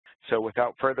So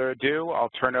without further ado,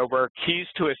 I'll turn over keys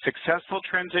to a successful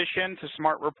transition to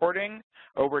smart reporting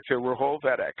over to Rahul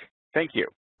Vedak. Thank you.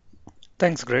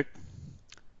 Thanks, Greg.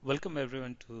 Welcome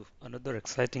everyone to another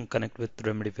exciting Connect with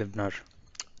Remedy webinar.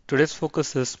 Today's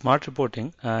focus is smart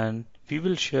reporting, and we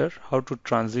will share how to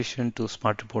transition to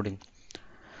smart reporting.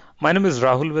 My name is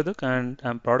Rahul Vedak, and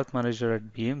I'm product manager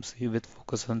at BMC with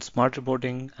focus on smart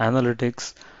reporting,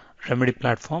 analytics, Remedy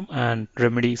platform, and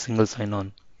Remedy single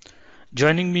sign-on.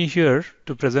 Joining me here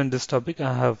to present this topic,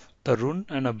 I have Tarun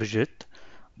and Abhijeet.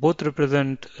 Both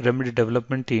represent Remedy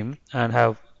development team and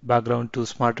have background to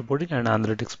smart reporting and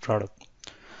analytics product.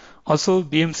 Also,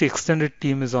 BMC extended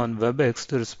team is on WebEx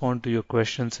to respond to your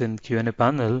questions in Q&A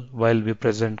panel while we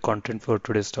present content for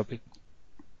today's topic.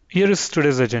 Here is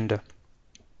today's agenda.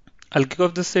 I'll kick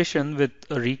off this session with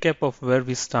a recap of where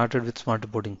we started with smart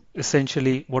reporting.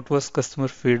 Essentially, what was customer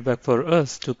feedback for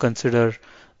us to consider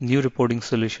new reporting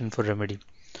solution for Remedy.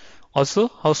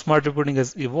 Also, how smart reporting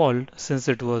has evolved since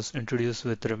it was introduced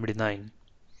with Remedy 9.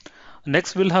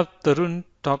 Next, we'll have Tarun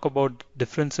talk about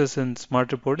differences in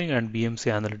smart reporting and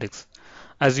BMC Analytics.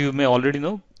 As you may already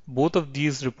know, both of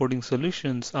these reporting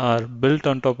solutions are built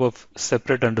on top of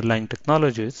separate underlying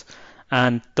technologies,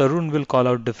 and Tarun will call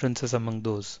out differences among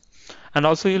those. And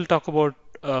also he'll talk about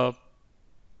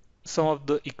some of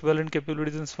the equivalent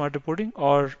capabilities in smart reporting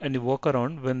or any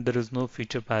workaround when there is no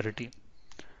feature parity.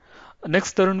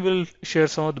 Next, Tarun will share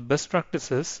some of the best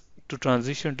practices to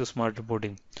transition to smart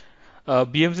reporting.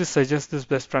 BMC suggests these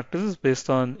best practices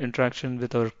based on interaction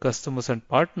with our customers and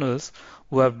partners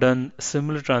who have done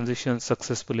similar transitions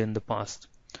successfully in the past.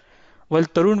 While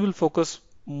Tarun will focus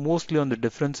mostly on the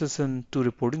differences in two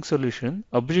reporting solutions,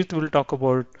 Abhijeet will talk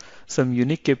about some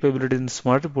unique capabilities in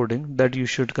smart reporting that you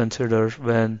should consider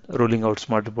when rolling out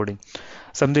smart reporting.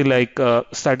 Something like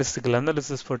statistical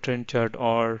analysis for trend chart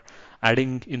or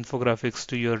adding infographics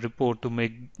to your report to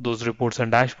make those reports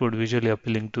and dashboard visually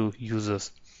appealing to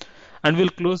users. And we'll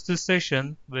close this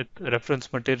session with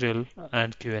reference material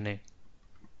and Q&A.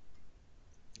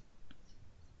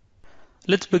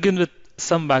 Let's begin with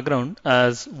some background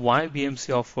as why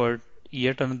BMC offered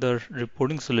yet another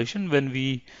reporting solution when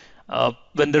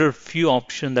there are few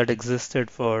options that existed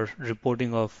for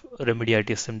reporting of Remedy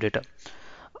ITSM data.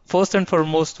 First and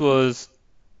foremost was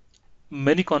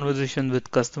many conversations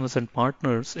with customers and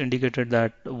partners indicated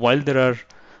that while there are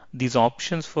these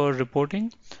options for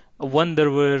reporting, one,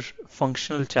 there were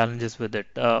functional challenges with it.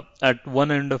 At one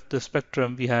end of the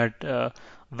spectrum, we had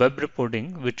web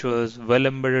reporting, which was well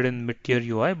embedded in mid-tier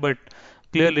UI, but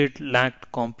clearly it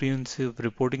lacked comprehensive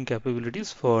reporting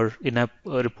capabilities for in-app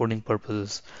reporting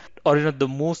purposes. Or the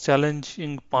most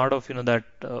challenging part of that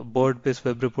board-based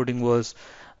web reporting was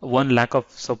one, lack of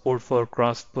support for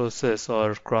cross-process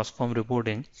or cross-form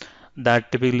reporting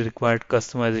that typically required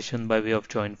customization by way of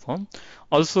join form.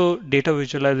 Also, data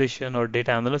visualization or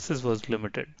data analysis was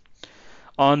limited.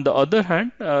 On the other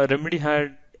hand, Remedy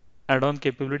had add-on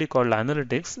capability called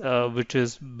Analytics, which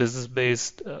is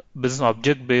business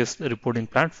object-based reporting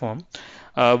platform,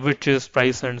 which is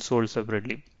priced and sold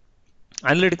separately.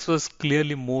 Analytics was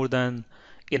clearly more than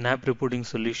in-app reporting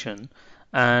solution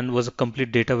and was a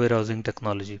complete data warehousing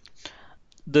technology.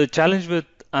 The challenge with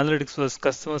analytics was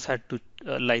customers had to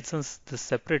license this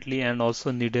separately and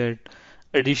also needed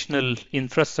additional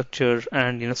infrastructure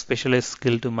and specialized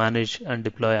skill to manage and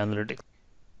deploy analytics.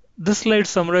 This slide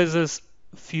summarizes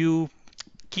few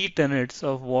key tenets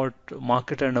of what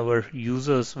market and our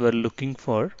users were looking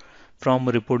for from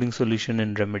a reporting solution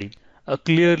in Remedy. A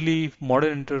clearly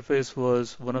modern interface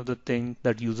was one of the things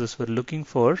that users were looking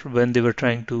for when they were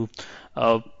trying to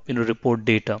report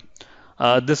data.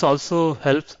 This also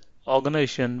helps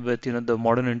organization with the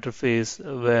modern interface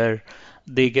where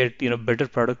they get better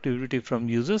productivity from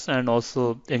users and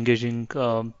also engaging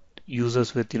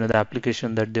users with the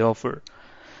application that they offer.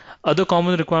 Other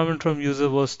common requirement from user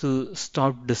was to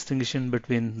stop distinguishing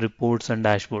between reports and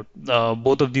dashboard.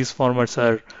 Both of these formats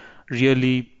are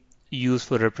really used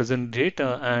for represent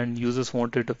data, and users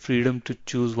wanted a freedom to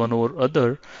choose one or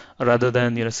other rather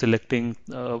than selecting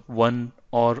one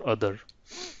or other.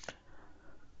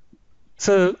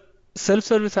 So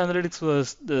self-service analytics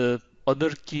was the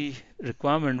other key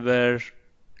requirement where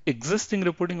existing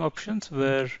reporting options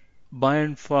were by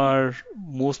and far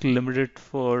mostly limited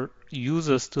for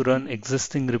users to run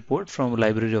existing report from a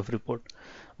library of report.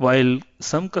 While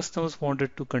some customers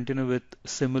wanted to continue with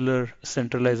similar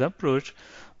centralized approach,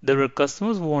 there were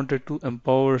customers who wanted to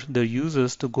empower their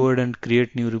users to go ahead and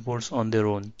create new reports on their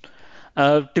own.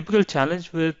 A typical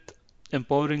challenge with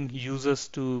empowering users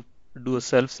to do a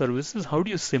self-service is how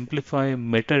do you simplify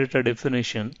metadata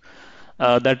definition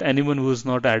that anyone who is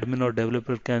not admin or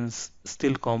developer can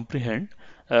still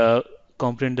uh,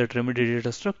 comprehend that remedy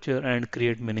data structure and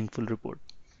create meaningful report.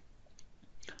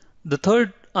 The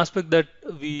third aspect that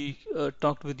we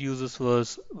talked with users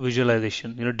was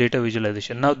visualization, data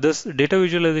visualization. Now, this data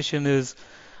visualization is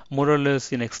more or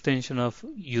less an extension of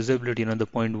usability, the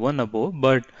point one above,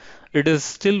 but it is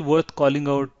still worth calling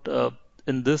out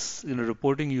in this,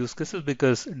 reporting use cases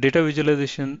because data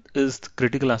visualization is the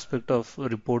critical aspect of a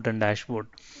report and dashboard.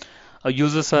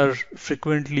 Users are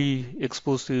frequently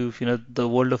exposed to, the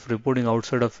world of reporting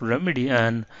outside of Remedy,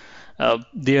 and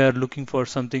they are looking for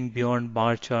something beyond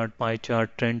bar chart, pie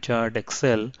chart, trend chart,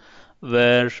 Excel,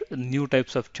 where new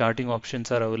types of charting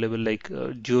options are available like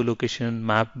geolocation,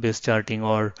 map-based charting,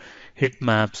 or heat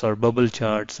maps, or bubble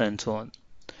charts, and so on.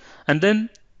 And then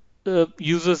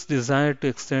users desire to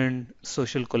extend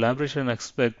social collaboration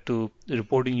aspect to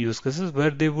reporting use cases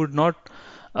where they would not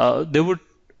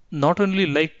only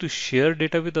like to share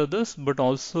data with others, but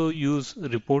also use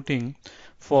reporting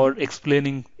for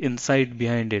explaining insight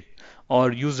behind it,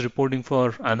 or use reporting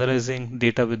for analyzing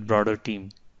data with broader team.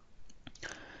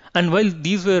 And while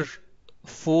these were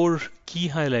four key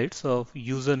highlights of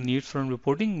user needs from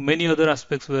reporting, many other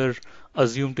aspects were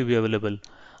assumed to be available,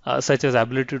 such as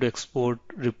ability to export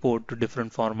report to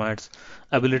different formats,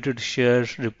 ability to share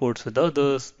reports with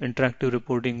others, interactive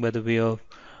reporting by the way of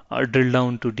drill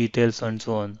down to details, and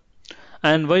so on.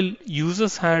 And while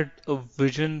users had a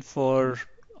vision for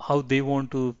how they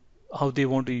want to how they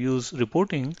want to use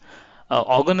reporting,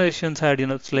 organizations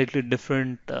had slightly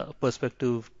different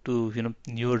perspective to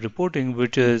newer reporting,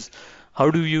 which is how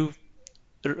do you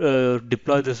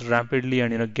deploy this rapidly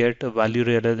and get a value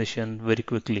realization very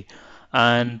quickly,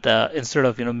 and instead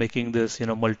of making this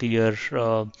multi-year,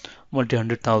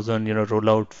 multi-hundred thousand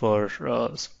rollout for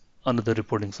another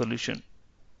reporting solution.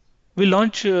 We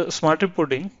launched Smart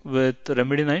Reporting with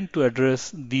Remedy 9 to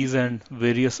address these and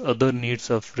various other needs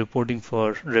of reporting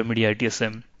for Remedy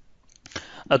ITSM.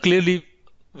 Clearly,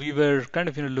 we were kind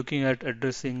of looking at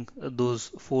addressing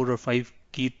those four or five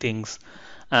key things,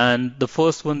 and the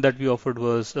first one that we offered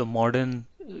was a modern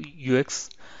UX,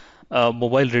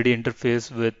 mobile-ready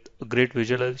interface with great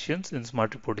visualizations in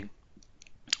Smart Reporting.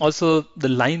 Also, the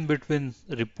line between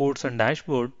reports and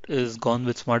dashboard is gone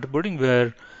with Smart Reporting,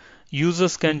 where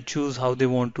users can choose how they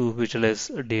want to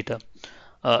visualize data.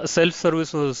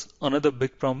 Self-service was another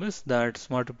big promise that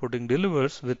Smart Reporting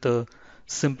delivers with a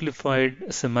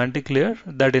simplified semantic layer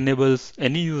that enables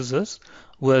any users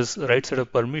who has right set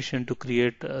of permission to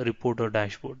create a report or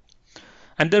dashboard.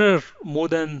 And there are more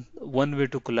than one way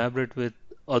to collaborate with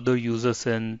other users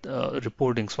in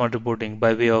smart reporting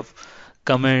by way of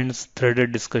comments,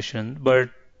 threaded discussion, but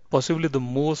possibly the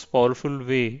most powerful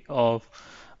way of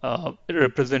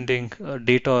representing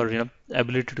data or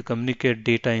ability to communicate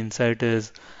data insight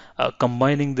is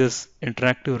combining this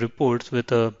interactive reports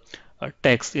with a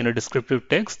text in a descriptive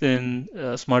text in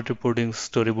smart reporting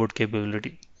storyboard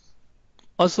capability.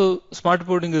 Also, smart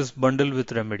reporting is bundled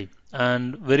with Remedy,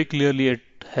 and very clearly it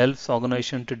helps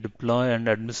organization to deploy and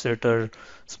administer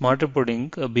smart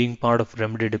reporting being part of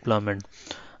Remedy deployment.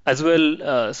 As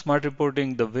well, smart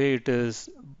reporting, the way it is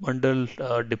bundled,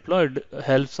 deployed,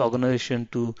 helps organization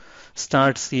to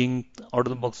start seeing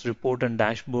out-of-the-box report and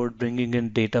dashboard, bringing in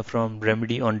data from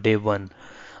Remedy on day one.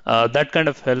 That kind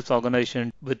of helps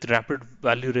organization with rapid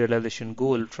value realization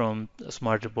goal from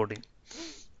smart reporting.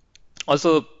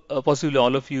 Also, possibly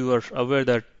all of you are aware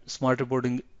that smart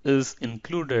reporting is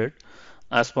included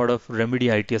as part of Remedy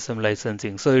ITSM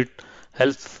licensing. So it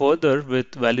helps further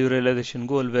with value realization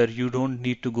goal where you don't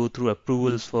need to go through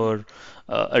approvals for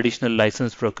additional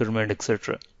license procurement,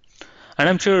 etc. And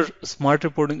I'm sure smart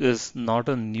reporting is not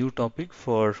a new topic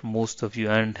for most of you,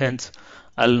 and hence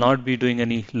I'll not be doing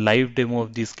any live demo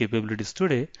of these capabilities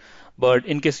today. But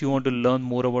in case you want to learn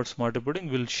more about smart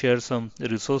reporting, we'll share some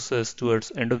resources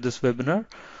towards end of this webinar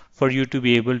for you to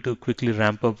be able to quickly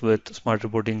ramp up with smart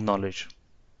reporting knowledge.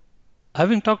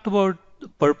 Having talked about the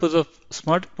purpose of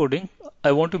smart reporting,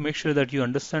 I want to make sure that you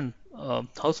understand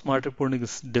how smart reporting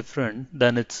is different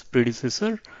than its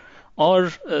predecessor,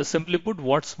 or simply put,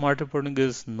 what smart reporting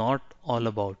is not all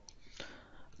about.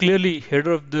 Clearly,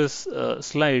 header of this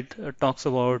slide talks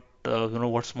about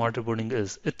what smart reporting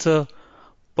is. It's a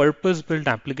purpose-built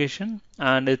application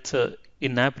and it's a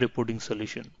in-app reporting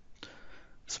solution.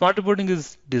 Smart reporting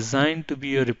is designed to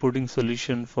be a reporting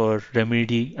solution for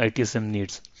Remedy ITSM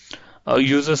needs.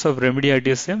 Users of Remedy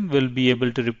ITSM will be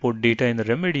able to report data in the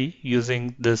Remedy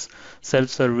using this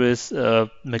self-service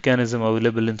mechanism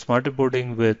available in Smart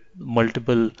Reporting with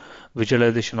multiple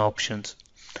visualization options.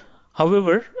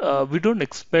 However, we don't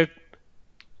expect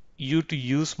you to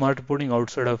use smart reporting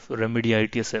outside of Remedy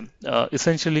ITSM.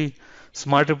 Essentially,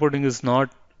 smart reporting is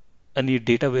not any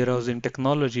data warehousing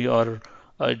technology or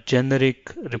a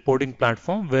generic reporting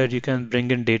platform where you can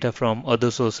bring in data from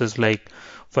other sources like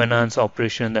finance,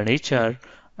 operation, and HR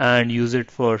and use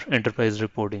it for enterprise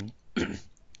reporting.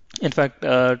 In fact,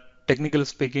 technically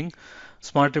speaking,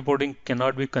 smart reporting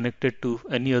cannot be connected to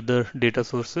any other data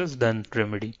sources than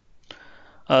Remedy.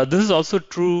 This is also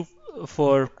true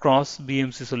for cross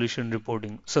BMC solution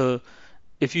reporting. So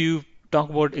if you talk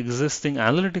about existing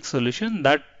analytics solution,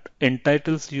 that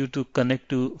entitles you to connect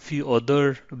to few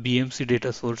other BMC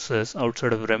data sources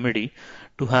outside of Remedy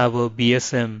to have a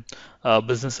BSM,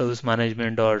 business service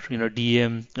management, or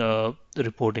DM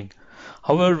reporting.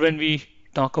 However, when we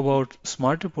talk about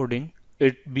smart reporting,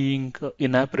 it being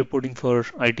in-app reporting for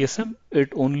ITSM,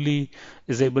 it only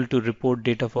is able to report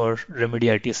data for Remedy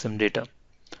ITSM data.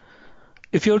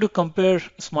 If you have to compare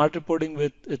smart reporting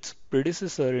with its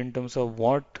predecessor in terms of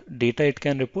what data it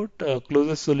can report,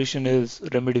 closest solution is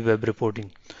Remedy Web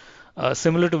Reporting.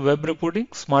 Similar to web reporting,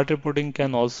 smart reporting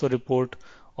can also report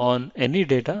on any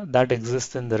data that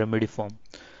exists in the Remedy form.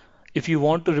 If you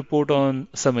want to report on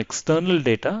some external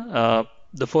data,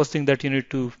 the first thing that you need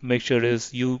to make sure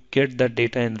is you get that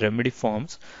data in Remedy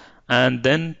forms, and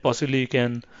then possibly you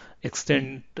can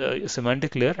extend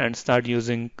semantic layer and start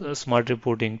using smart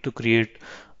reporting to create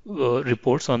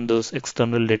reports on those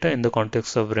external data in the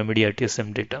context of Remedy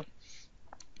ITSM data.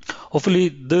 Hopefully,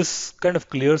 this kind of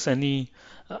clears any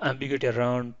ambiguity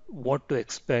around what to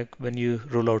expect when you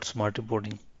roll out smart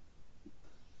reporting.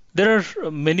 There are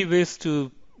many ways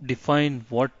to define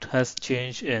what has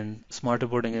changed in smart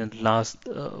reporting in the last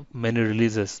many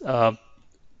releases.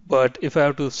 But if I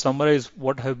have to summarize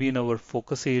what have been our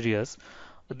focus areas,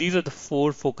 these are the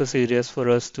four focus areas for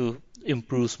us to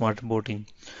improve smart reporting.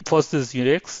 First is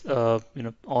UX,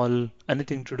 all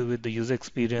anything to do with the user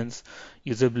experience,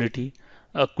 usability.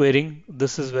 Querying,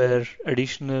 this is where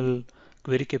additional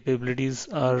query capabilities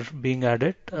are being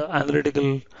added,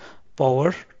 analytical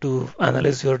power to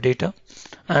analyze your data,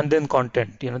 and then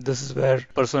content. This is where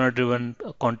persona-driven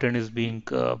content is being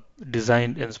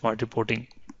designed in smart reporting.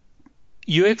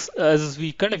 UX, as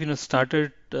we kind of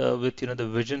started with the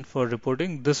vision for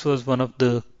reporting, this was one of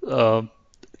the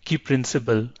key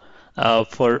principle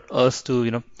for us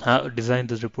to design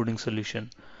this reporting solution.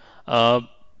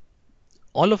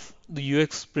 All of the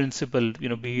UX principle,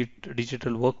 be it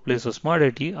digital workplace or smart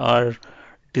IT, are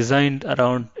designed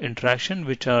around interaction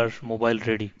which are mobile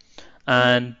ready.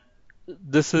 And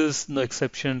this is no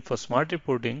exception for smart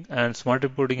reporting, and smart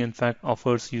reporting in fact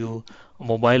offers you a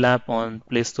mobile app on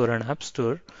Play Store and App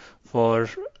Store for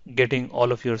getting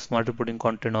all of your smart reporting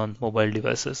content on mobile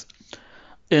devices.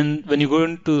 When you go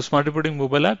into smart reporting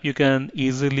mobile app, you can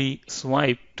easily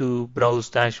swipe to browse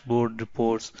dashboard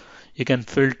reports. You can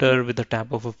filter with the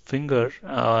tap of a finger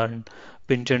and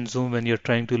pinch and zoom when you're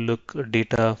trying to look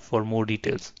data for more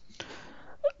details.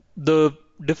 The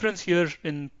difference here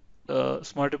in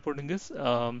smart reporting is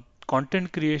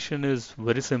content creation is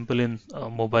very simple in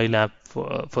mobile app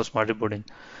for smart reporting.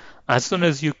 As soon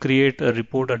as you create a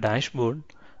report or dashboard,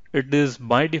 it is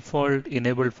by default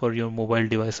enabled for your mobile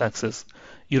device access.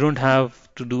 You don't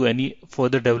have to do any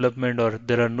further development, or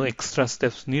there are no extra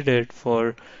steps needed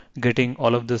for getting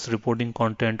all of this reporting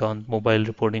content on mobile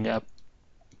reporting app.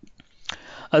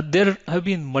 There have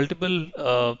been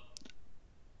multiple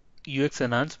UX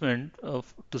enhancement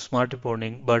to smart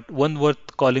reporting, but one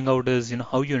worth calling out is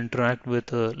how you interact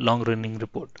with a long-running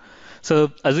report.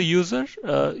 So as a user,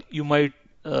 you might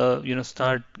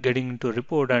start getting into a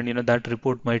report, and that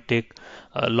report might take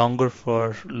longer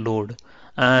for load,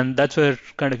 and that's where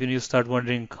kind of you start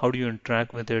wondering how do you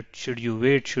interact with it. Should you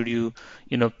wait? Should you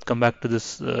come back to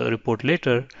this report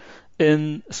later?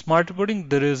 In smart reporting,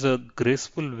 there is a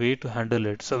graceful way to handle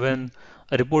it. So when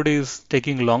a report is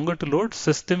taking longer to load,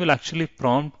 system will actually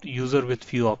prompt user with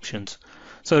few options.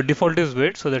 So default is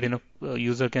wait, so that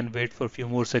user can wait for a few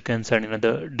more seconds, and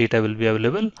the data will be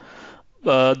available.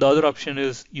 The other option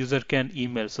is user can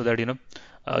email, so that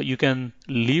you can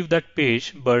leave that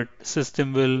page, but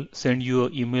system will send you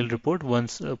an email report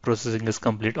once processing is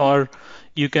complete, or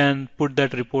you can put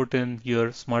that report in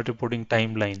your smart reporting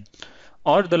timeline.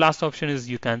 Or the last option is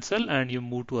you cancel and you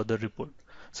move to other report.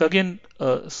 So again,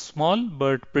 a small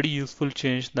but pretty useful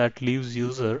change that leaves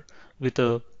user with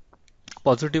a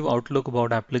positive outlook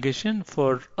about application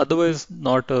for otherwise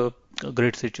not a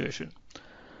great situation.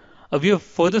 We have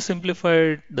further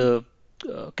simplified the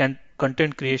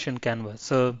content creation canvas.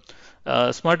 So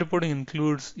Smart reporting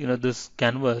includes, this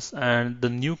canvas, and the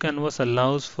new canvas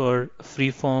allows for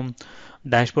free-form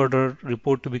dashboard or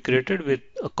report to be created with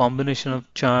a combination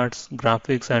of charts,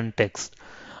 graphics, and text.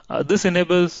 This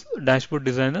enables dashboard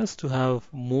designers to have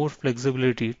more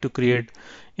flexibility to create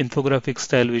infographic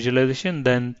style visualization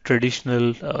than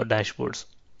traditional dashboards.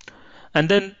 And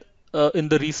then in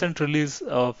the recent release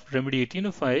of Remedy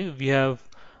 1805, we have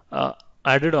uh,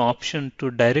 added an option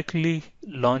to directly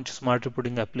launch smart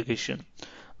reporting application.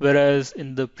 Whereas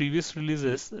in the previous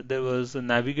releases, there was a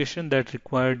navigation that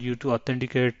required you to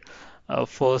authenticate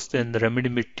first in the Remedy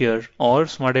mid-tier or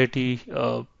Smart IT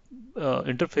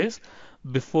interface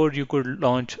before you could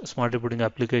launch smart reporting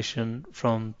application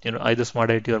from either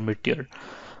Smart IT or mid-tier.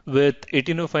 With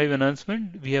 1805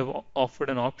 announcement, we have offered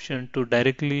an option to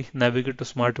directly navigate to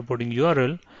smart reporting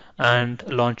URL and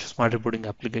launch smart reporting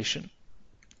application.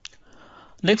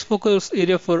 Next focus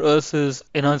area for us is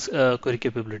enhanced query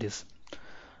capabilities.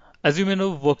 As you may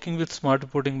know, working with smart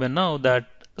reporting by now, that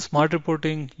smart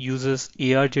reporting uses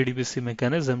ARJDBC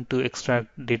mechanism to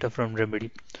extract data from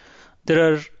Remedy.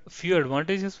 There are few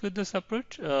advantages with this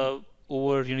approach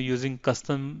over using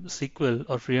custom SQL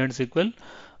or freehand SQL,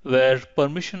 where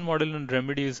permission model and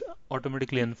Remedy is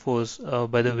automatically enforced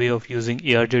by the way of using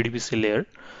ARJDBC layer.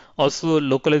 Also,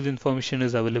 localized information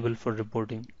is available for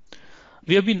reporting.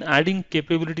 We have been adding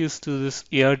capabilities to this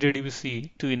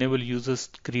ARJDBC to enable users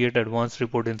to create advanced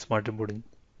report in smart reporting.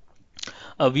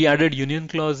 We added union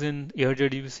clause in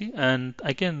ARJDBC, and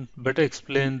I can better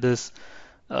explain this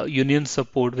union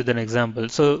support with an example.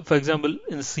 So, for example,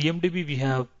 in CMDB, we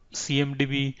have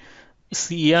CMDB,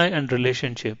 CEI, and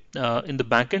relationship. In the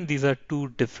backend, these are two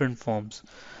different forms.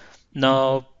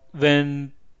 Now,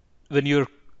 when you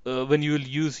will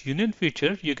use union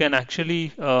feature, you can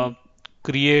actually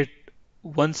create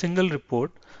one single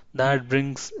report that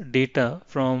brings data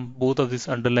from both of these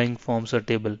underlying forms or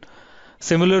table.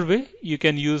 Similar way, you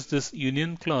can use this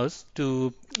union clause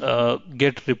to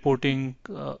get reporting,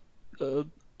 uh,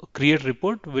 create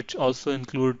report, which also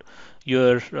include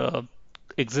your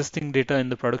existing data in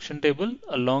the production table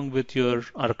along with your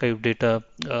archive data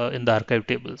in the archive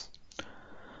tables.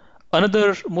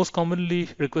 Another most commonly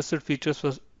requested features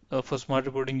for smart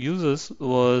reporting users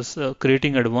was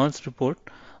creating advanced report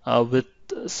with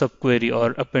subquery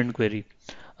or append query.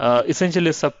 Essentially,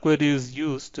 a subquery is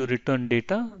used to return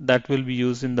data that will be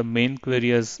used in the main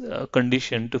query as a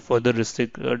condition to further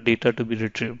restrict data to be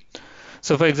retrieved.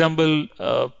 So, for example,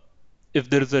 if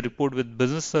there is a report with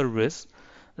business service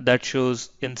that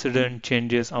shows incident,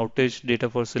 changes, outage data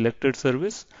for selected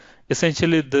service,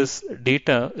 essentially this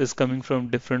data is coming from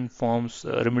different forms,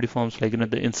 remedy forms like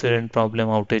the incident, problem,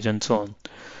 outage, and so on.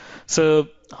 So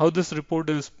how this report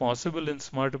is possible in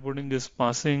smart reporting is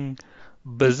passing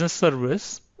business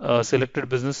service, selected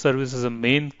business service as a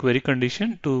main query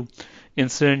condition to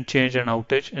incident, change, and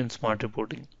outage in smart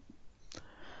reporting.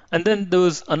 And then there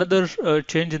was another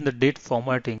change in the date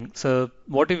formatting. So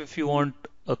what if you want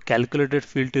a calculated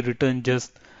field to return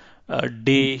just a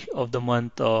day of the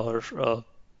month, or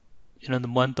the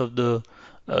month of the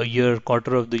year,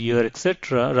 quarter of the year,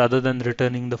 etc., rather than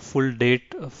returning the full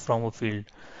date from a field.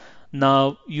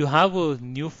 Now you have a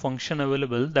new function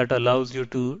available that allows you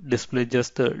to display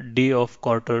just the day of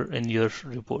quarter in your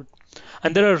report.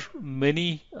 And there are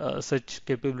many such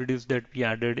capabilities that we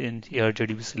added in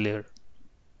ARJDBC layer.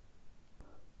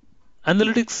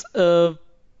 Analytics,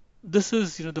 this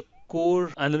is the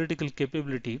core analytical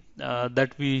capability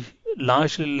that we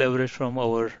largely leverage from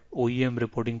our OEM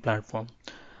reporting platform.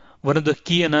 One of the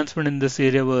key announcements in this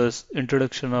area was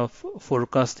introduction of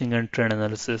forecasting and trend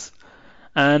analysis.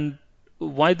 And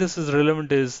why this is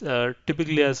relevant is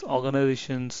typically as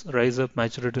organizations rise up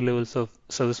maturity levels of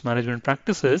service management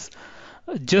practices,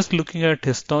 just looking at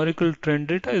historical trend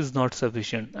data is not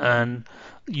sufficient, and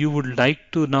you would like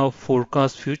to now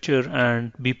forecast future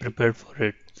and be prepared for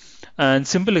it. And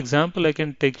simple example I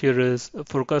can take here is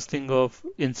forecasting of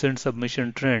incident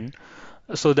submission trend,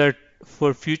 so that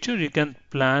for future you can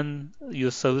plan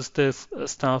your service desk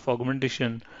staff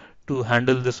augmentation to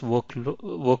handle this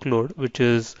workload, which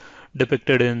is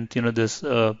depicted in this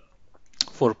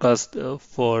forecast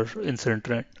for incident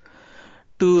trend.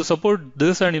 To support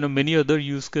this and many other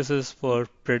use cases for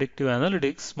predictive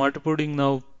analytics, smart reporting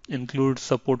now includes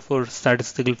support for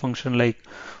statistical function like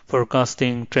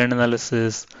forecasting, trend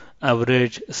analysis,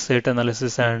 average, set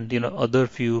analysis, and other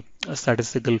few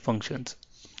statistical functions.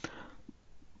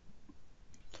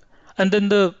 And then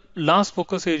the last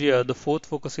focus area, the fourth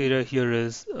focus area here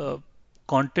is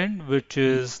content, which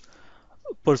is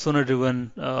persona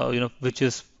driven, which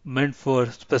is meant for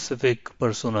specific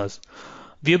personas.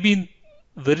 We have been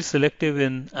very selective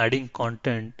in adding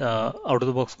content,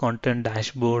 out-of-the-box content,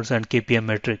 dashboards, and KPI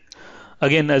metric.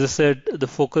 Again, as I said, the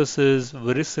focus is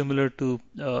very similar to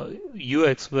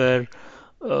UX, where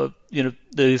the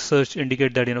research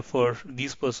indicate that for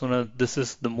these personas, this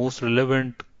is the most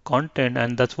relevant content,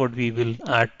 and that's what we will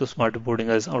add to smart reporting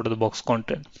as out-of-the-box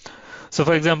content. So,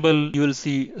 for example, you will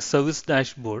see service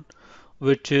dashboard,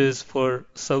 which is for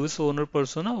service owner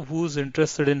persona who's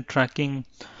interested in tracking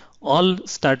all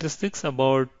statistics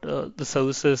about the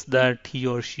services that he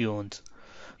or she owns.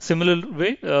 Similar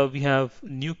way, we have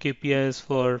new KPIs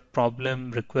for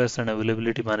problem, request, and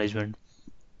availability management.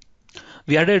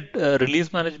 We added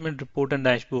release management report and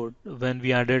dashboard when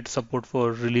we added support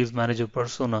for release manager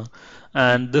persona,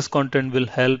 and this content will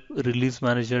help release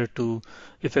manager to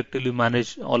effectively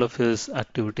manage all of his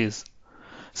activities.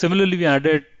 Similarly, we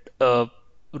added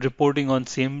reporting on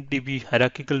CMDB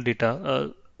hierarchical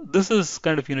data. This is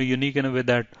kind of unique in a way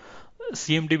that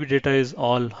CMDB data is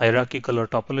all hierarchical or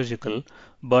topological,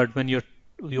 but when you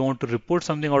want to report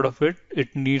something out of it,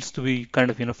 it needs to be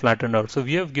kind of flattened out. So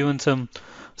we have given some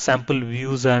sample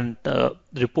views and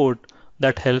report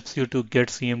that helps you to get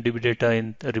CMDB data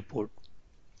in the report.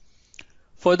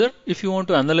 Further, if you want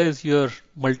to analyze your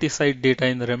multi-site data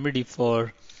in Remedy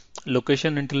for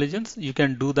location intelligence, you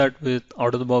can do that with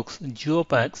out-of-the-box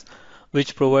geopacks,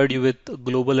 which provide you with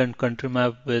global and country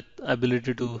map with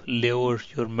ability to layer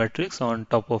your metrics on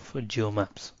top of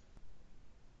geomaps.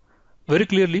 Very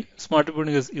clearly, smart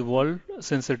reporting has evolved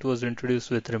since it was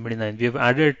introduced with Remedy 9. We have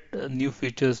added new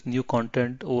features, new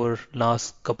content over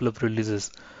last couple of releases.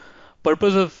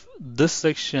 Purpose of this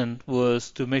section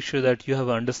was to make sure that you have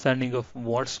an understanding of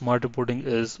what smart reporting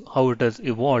is, how it has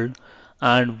evolved,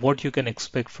 and what you can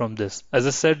expect from this. As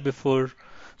I said before,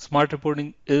 smart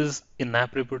reporting is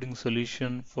in-app reporting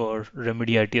solution for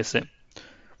Remedy ITSM.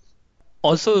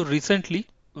 Also recently,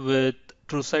 with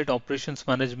TrueSight Operations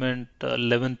Management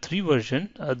 11.3 version,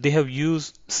 they have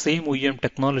used same OEM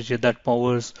technology that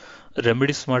powers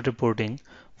Remedy Smart Reporting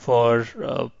for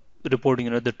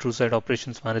reporting, the TrueSight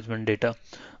Operations Management data.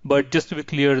 But just to be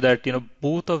clear that,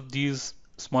 both of these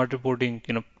smart reporting,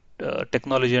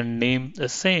 technology and name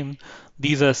is same.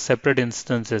 These are separate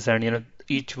instances, and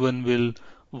each one will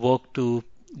work to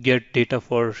get data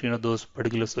for those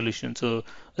particular solutions. So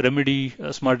Remedy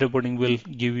Smart Reporting will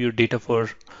give you data for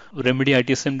Remedy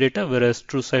ITSM data, whereas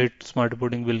TrueSight Smart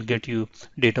Reporting will get you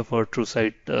data for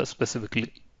TrueSight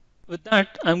specifically. With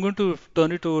that, I'm going to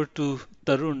turn it over to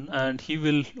Tarun, and he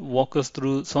will walk us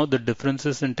through some of the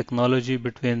differences in technology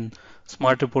between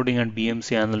smart reporting and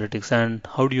BMC analytics, and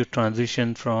how do you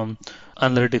transition from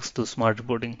analytics to smart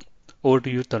reporting. Over to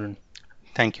you, Tarun.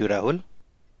 Thank you, Rahul.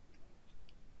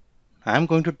 I am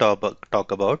going to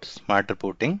talk about smart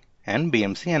reporting and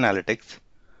BMC analytics,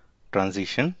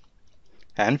 transition,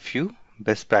 and few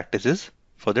best practices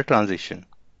for the transition.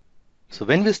 So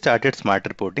when we started smart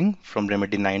reporting from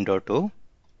Remedy 9.0,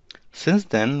 since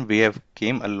then we have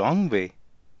came a long way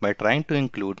by trying to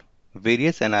include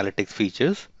various analytics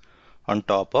features on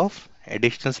top of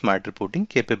additional smart reporting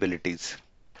capabilities.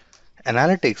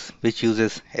 Analytics, which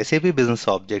uses SAP Business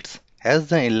Objects as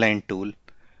the inline tool,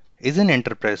 is an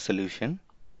enterprise solution,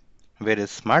 whereas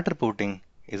smart reporting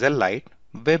is a light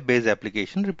web-based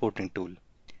application reporting tool.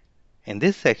 In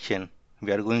this section,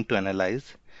 we are going to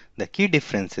analyze the key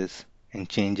differences and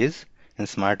changes in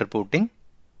smart reporting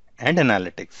and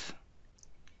analytics.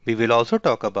 We will also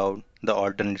talk about the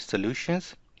alternate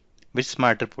solutions which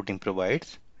smart reporting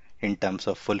provides in terms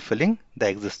of fulfilling the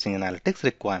existing analytics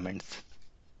requirements.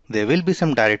 There will be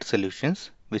some direct solutions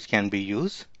which can be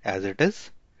used as it is,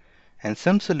 and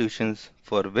some solutions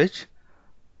for which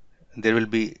there will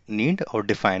be need of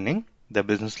defining the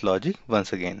business logic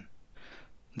once again.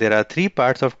 There are three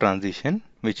parts of transition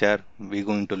which we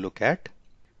going to look at: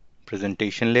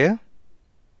 presentation layer,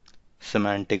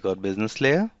 semantic or business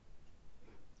layer,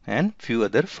 and few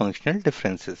other functional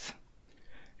differences.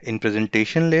 In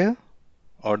presentation layer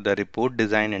or the report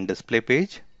design and display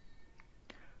page,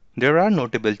 there are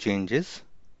notable changes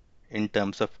in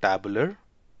terms of tabular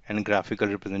and graphical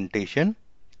representation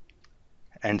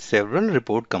and several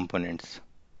report components.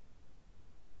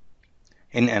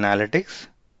 In analytics,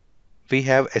 we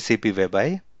have SAP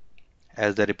WebEye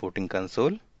as the reporting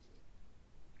console,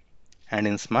 and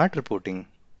in smart reporting,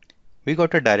 we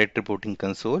got a direct reporting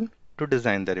console to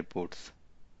design the reports.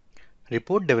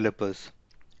 Report developers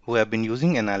who have been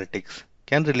using analytics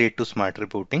can relate to smart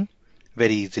reporting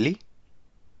very easily.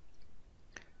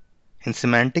 In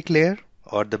semantic layer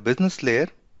or the business layer,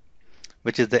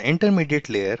 which is the intermediate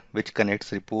layer which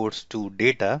connects reports to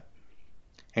data,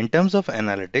 in terms of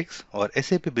analytics or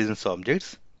SAP business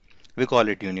objects, we call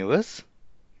it universe.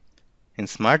 In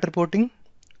smart reporting,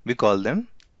 we call them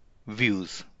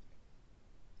views.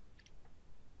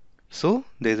 So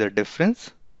there is a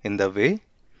difference in the way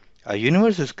a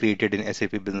universe is created in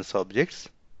SAP Business Objects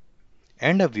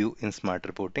and a view in smart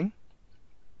reporting.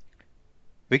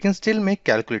 We can still make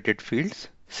calculated fields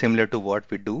similar to what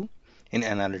we do in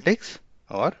analytics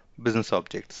or business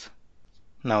objects.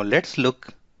 Now let's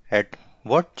look at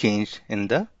what changed in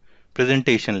the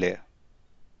presentation layer.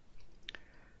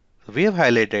 We have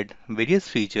highlighted various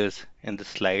features in the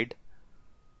slide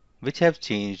which have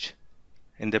changed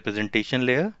in the presentation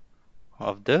layer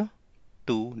of the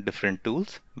two different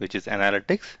tools, which is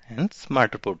analytics and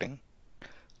smart reporting.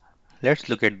 Let's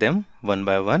look at them one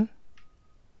by one.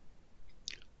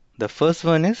 The first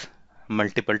one is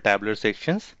multiple tabular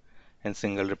sections in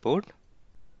single report.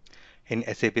 In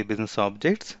SAP Business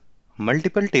Objects,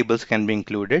 multiple tables can be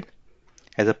included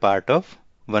as a part of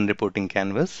one reporting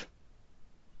canvas.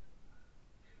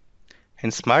 In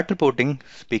smart reporting,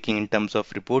 speaking in terms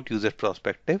of report user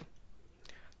perspective,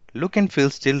 look and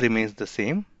feel still remains the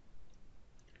same.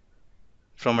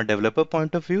 From a developer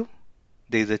point of view,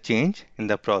 there is a change in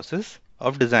the process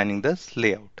of designing this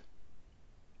layout.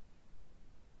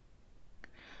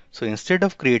 So instead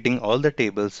of creating all the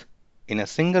tables in a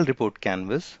single report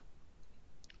canvas,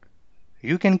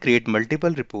 you can create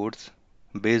multiple reports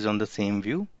based on the same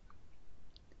view,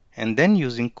 and then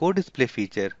using co-display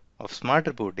feature of smart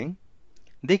reporting,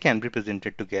 they can be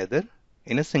presented together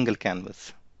in a single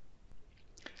canvas.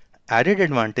 Added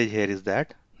advantage here is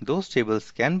that those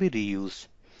tables can be reused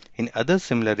in other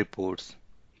similar reports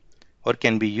or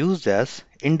can be used as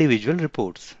individual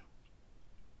reports.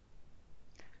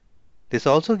 This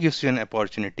also gives you an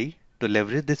opportunity to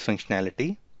leverage this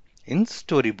functionality in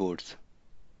storyboards,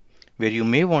 where you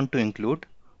may want to include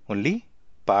only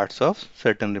parts of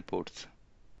certain reports.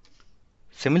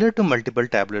 Similar to multiple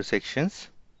tabular sections,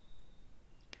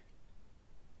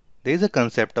 there is a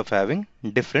concept of having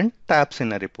different tabs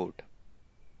in a report.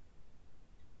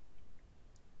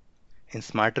 In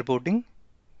smart reporting,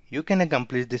 you can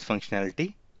accomplish this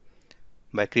functionality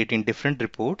by creating different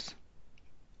reports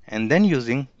and then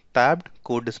using tabbed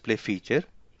code display feature,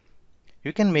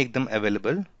 you can make them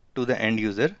available to the end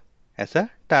user as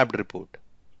a tabbed report.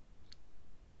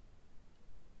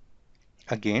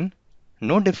 Again,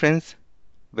 no difference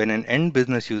when an end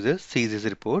business user sees his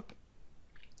report.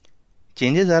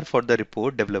 Changes are for the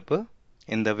report developer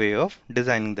in the way of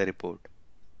designing the report.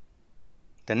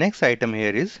 The next item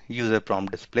here is user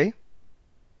prompt display.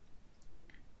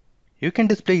 You can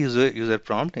display user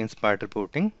prompt in smart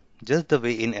reporting just the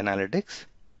way in analytics.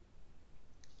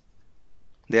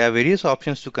 There are various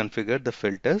options to configure the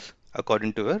filters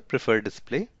according to your preferred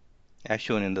display as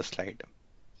shown in the slide.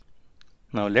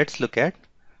 Now let's look at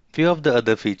few of the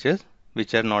other features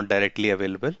which are not directly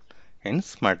available in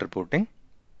smart reporting.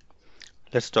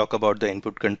 Let's talk about the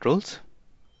input controls.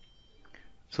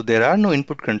 So there are no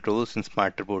input controls in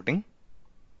smart reporting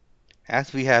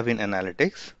as we have in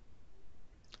analytics.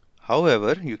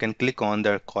 However, you can click on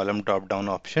the column drop-down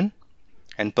option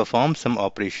and perform some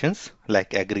operations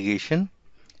like aggregation,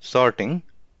 sorting,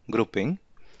 grouping,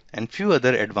 and few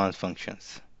other advanced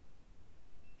functions.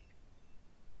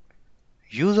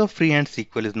 Use of freehand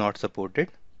SQL is not supported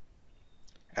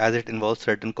as it involves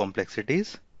certain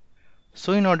complexities.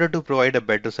 So in order to provide a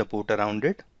better support around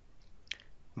it,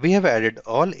 we have added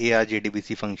all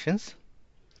ARJDBC functions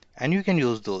and you can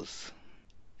use those.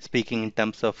 Speaking in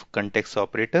terms of context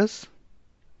operators,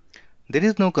 there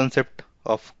is no concept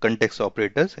of context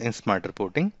operators in smart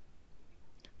reporting,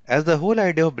 as the whole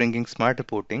idea of bringing smart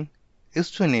reporting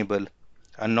is to enable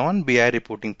a non-BI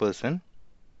reporting person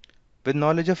with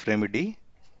knowledge of remedy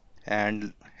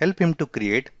and help him to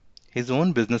create his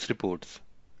own business reports.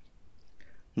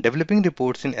 Developing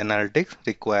reports in analytics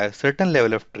requires certain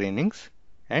level of trainings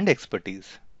and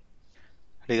expertise.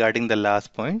 Regarding the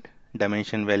last point,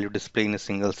 dimension value display in a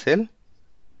single cell.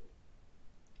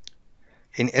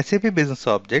 In SAP Business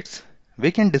Objects, we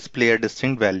can display a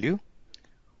distinct value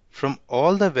from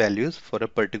all the values for a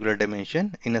particular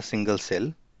dimension in a single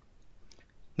cell.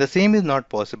 The same is not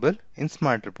possible in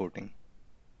smart reporting.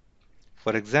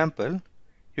 For example,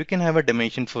 you can have a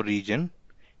dimension for region,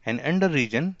 and under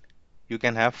region, you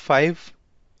can have 5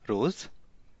 rows.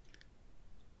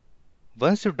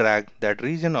 Once you drag that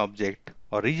region object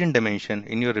or region dimension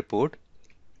in your report,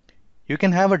 you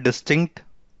can have a distinct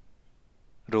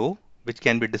row which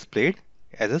can be displayed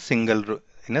as a single row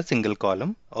in a single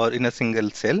column or in a single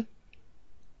cell.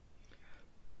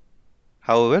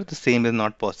 However, the same is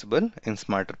not possible in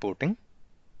smart reporting.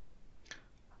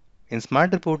 In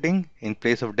smart reporting, in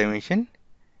place of dimension,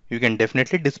 you can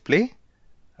definitely display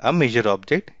a measure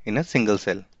object in a single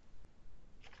cell.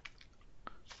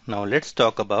 Now let's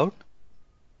talk about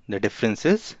the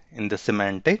differences in the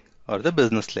semantic or the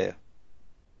business layer.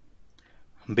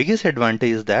 Biggest advantage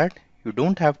is that you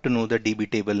don't have to know the DB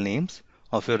table names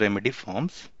of your remedy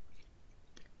forms.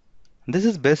 This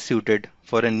is best suited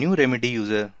for a new remedy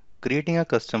user creating a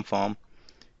custom form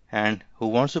and who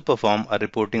wants to perform a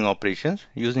reporting operations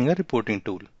using a reporting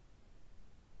tool.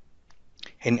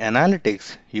 In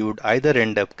analytics, you would either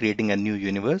end up creating a new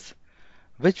universe,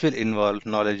 which will involve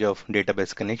knowledge of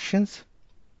database connections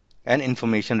and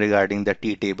information regarding the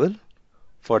T table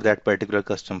for that particular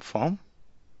custom form,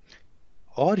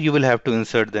 or you will have to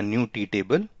insert the new T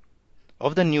table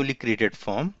of the newly created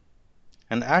form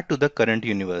and add to the current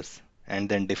universe, and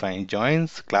then define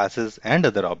joins, classes, and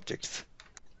other objects.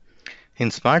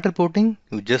 In smart reporting,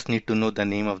 you just need to know the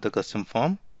name of the custom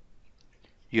form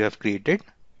you have created,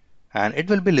 and it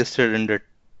will be listed in the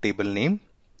table name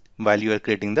while you are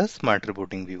creating the smart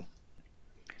reporting view.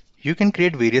 You can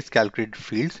create various calculated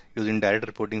fields using direct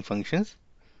reporting functions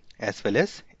as well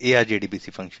as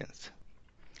ARJDBC functions.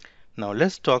 Now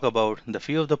let's talk about the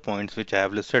few of the points which I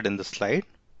have listed in the slide.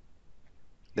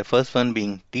 The first one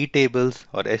being T tables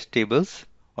or S tables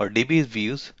or DB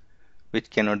views which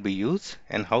cannot be used,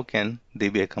 and how can they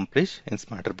be accomplished in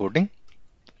smart reporting.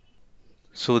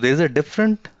 So there is a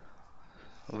different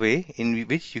way in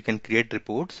which you can create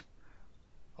reports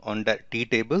on the T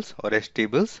tables or S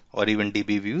tables or even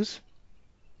DB views.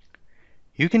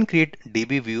 You can create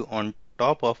DB view on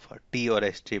top of a T or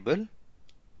S table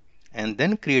and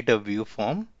then create a view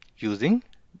form using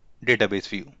database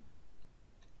view.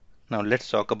 Now let's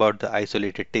talk about the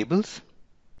isolated tables.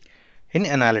 In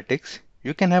analytics,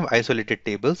 you can have isolated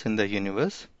tables in the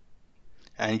universe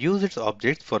and use its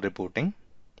objects for reporting.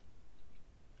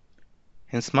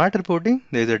 In smart reporting,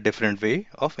 there is a different way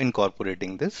of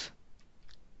incorporating this.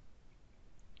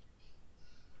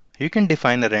 You can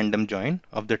define a random join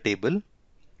of the table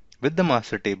with the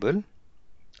master table,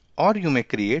 or you may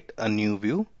create a new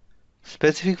view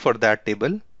specific for that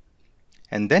table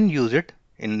and then use it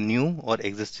in new or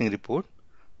existing report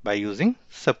by using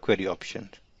subquery option.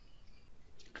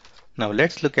 Now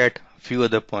let's look at few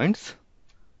other points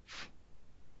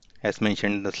as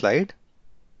mentioned in the slide.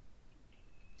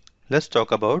 Let's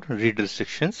talk about read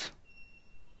restrictions.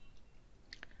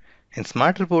 In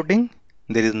smart reporting,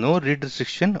 there is no read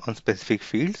restriction on specific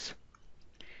fields.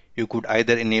 You could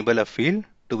either enable a field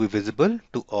to be visible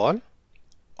to all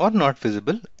or not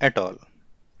visible at all.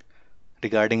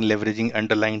 Regarding leveraging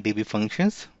underlying DB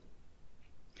functions,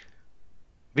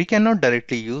 we cannot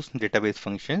directly use database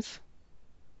functions,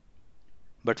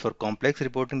 but for complex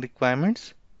reporting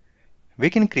requirements, we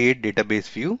can create database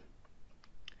view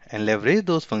and leverage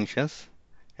those functions,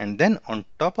 and then on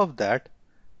top of that,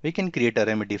 we can create a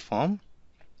remedy form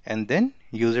and then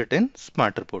use it in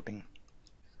smart reporting.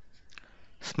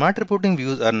 Smart reporting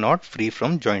views are not free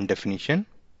from join definition.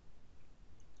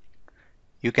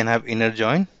 You can have inner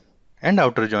join and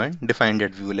outer join defined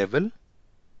at view level.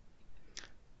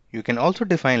 You can also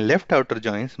define left outer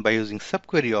joins by using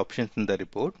subquery options in the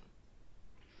report.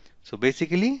 So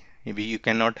basically, you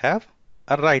cannot have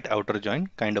a right outer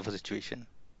join kind of a situation.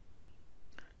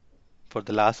 For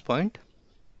the last point,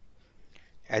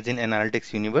 as in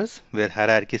analytics universe where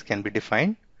hierarchies can be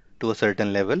defined to a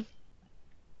certain level,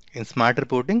 in smart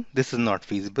reporting this is not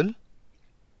feasible.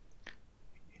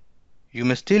 You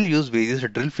may still use various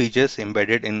drill features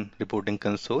embedded in reporting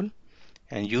console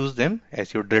and use them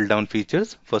as your drill down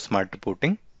features for smart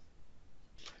reporting.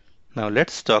 Now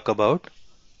let's talk about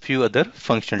few other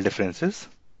functional differences.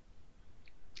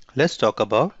 Let's talk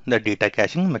about the data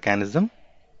caching mechanism.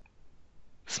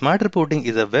 Smart reporting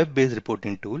is a web-based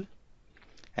reporting tool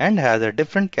and has a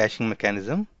different caching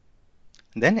mechanism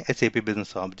than SAP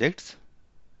Business Objects.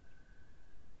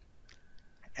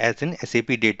 As in, SAP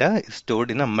data is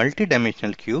stored in a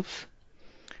multi-dimensional cubes,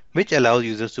 which allows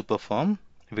users to perform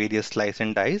various slice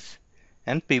and dice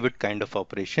and pivot kind of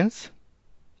operations.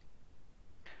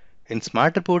 In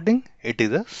smart reporting, it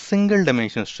is a single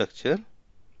dimension structure.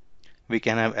 We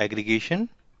can have aggregation,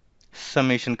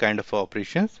 summation kind of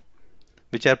operations,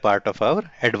 which are part of our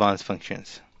advanced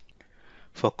functions.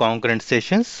 For concurrent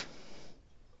sessions,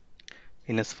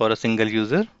 for a single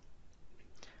user.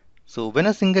 So when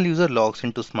a single user logs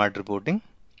into smart reporting,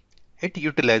 it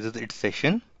utilizes its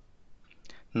session.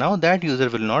 Now that user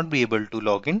will not be able to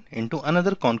log in into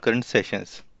another concurrent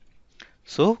sessions.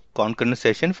 So concurrent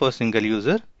session for single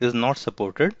user is not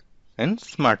supported in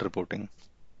smart reporting.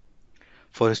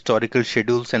 For historical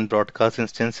schedules and broadcast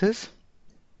instances,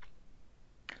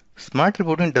 smart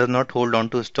reporting does not hold on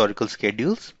to historical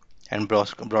schedules and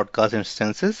broadcast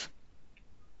instances.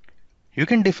 You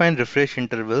can define refresh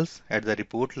intervals at the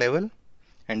report level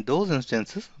and those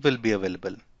instances will be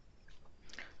available.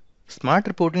 Smart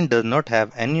reporting does not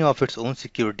have any of its own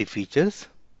security features.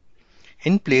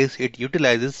 In place, it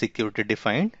utilizes security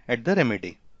defined at the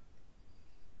remedy.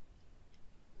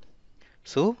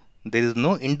 So, there is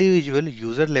no individual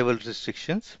user level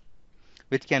restrictions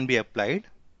which can be applied.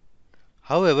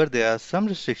 However, there are some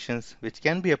restrictions which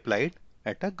can be applied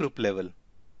at a group level.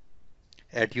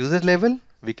 At user level,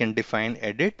 we can define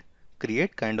edit,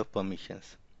 create kind of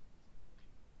permissions.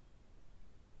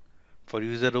 For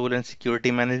user role and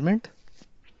security management,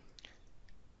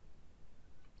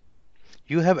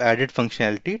 you have added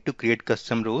functionality to create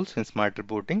custom roles in Smart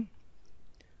Reporting.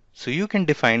 So you can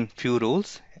define few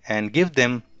roles and give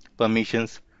them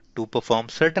permissions to perform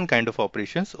certain kind of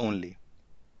operations only.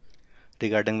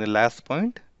 Regarding the last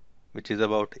point, which is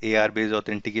about AR-based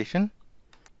authentication,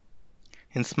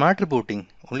 in Smart Reporting,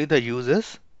 only the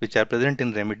users which are present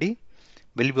in Remedy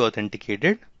will be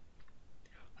authenticated.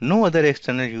 No other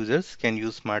external users can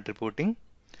use Smart Reporting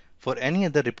for any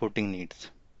other reporting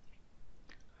needs.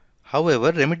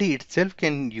 However, Remedy itself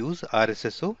can use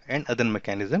RSSO and other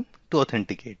mechanism to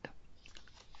authenticate.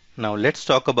 Now let's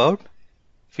talk about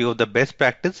few of the best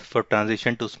practice for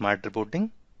transition to Smart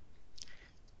Reporting,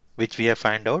 which we have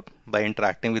found out by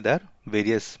interacting with our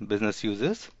various business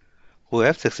users who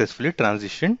have successfully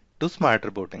transitioned to Smart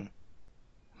Reporting.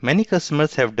 Many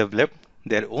customers have developed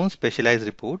their own specialized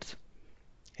reports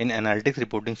in analytics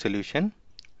reporting solution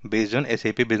based on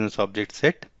SAP Business Object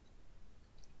Set.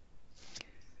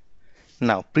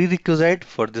 Now, prerequisite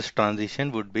for this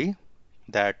transition would be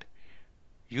that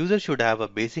users should have a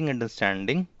basic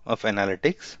understanding of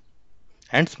analytics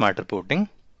and smart reporting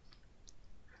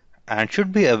and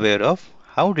should be aware of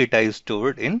how data is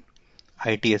stored in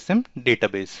ITSM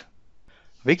database.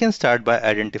 We can start by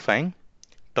identifying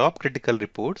top critical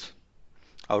reports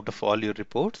out of all your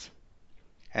reports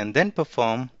and then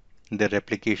perform the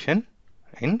replication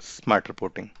in smart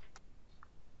reporting.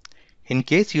 In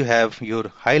case you have your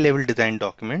high-level design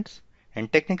documents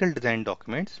and technical design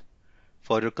documents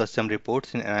for your custom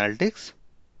reports in analytics,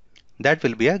 that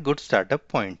will be a good startup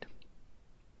point.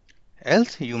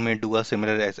 Else you may do a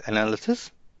similar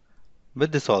analysis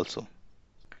with this also.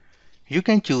 You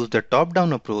can choose the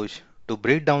top-down approach to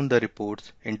break down the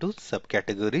reports into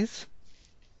subcategories.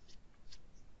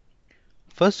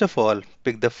 First of all,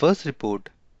 pick the first report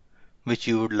which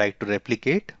you would like to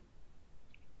replicate.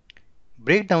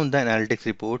 Break down the analytics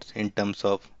reports in terms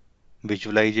of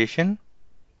visualization,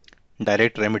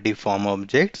 direct remedy form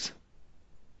objects,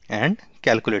 and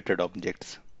calculated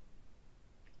objects.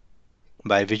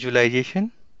 By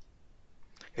visualization,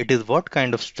 it is what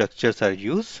kind of structures are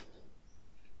used,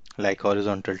 like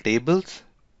horizontal tables,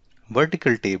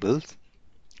 vertical tables,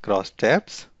 cross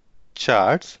tabs,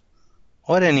 charts,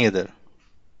 or any other.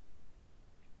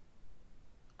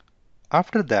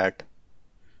 After that,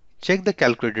 check the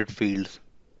calculated fields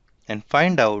and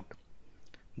find out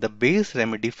the base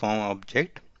remedy form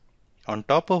object on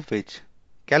top of which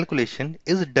calculation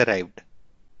is derived.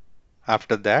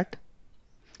 After that,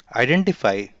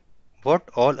 identify what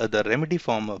all other remedy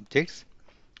form objects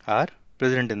are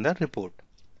present in the report.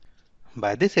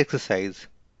 By this exercise,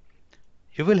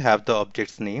 you will have the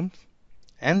objects names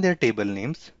and their table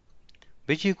names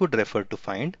which you could refer to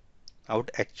find out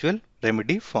actual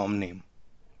remedy form name.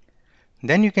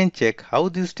 Then you can check how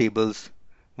these tables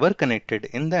were connected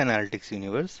in the analytics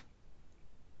universe.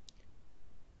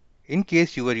 In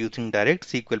case you are using direct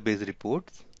SQL based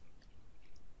reports,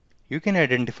 you can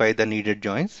identify the needed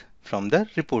joins from the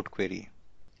report query.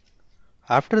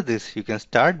 After this, you can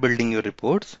start building your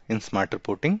reports in Smart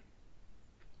Reporting.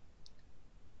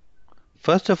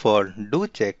 First of all, do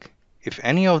check if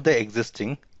any of the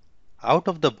existing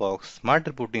out-of-the-box Smart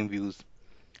Reporting views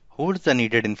holds the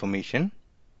needed information.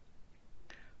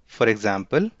 For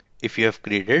example, if you have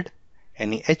created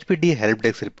any HPD help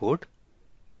desk report,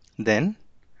 then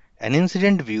an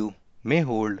incident view may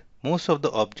hold most of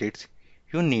the objects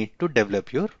you need to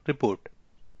develop your report.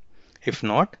 If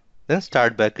not, then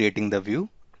start by creating the view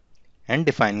and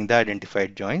defining the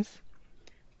identified joins,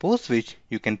 post which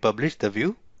you can publish the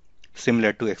view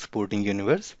similar to exporting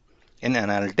universe in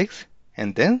analytics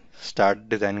and then start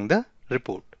designing the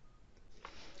report.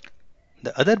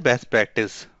 The other best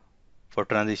practice for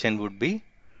transition would be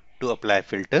to apply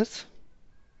filters.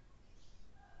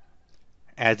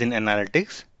 As in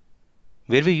analytics,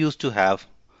 where we used to have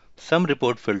some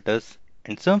report filters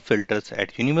and some filters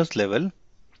at universe level,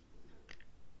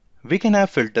 we can have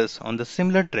filters on the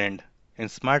similar trend in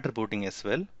smart reporting as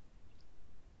well.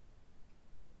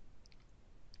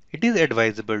 It is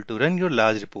advisable to run your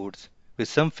large reports with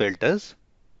some filters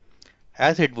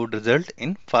as it would result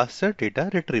in faster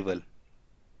data retrieval.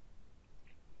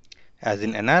 As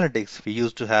in analytics, we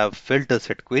used to have filters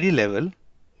at query level.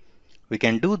 We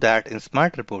can do that in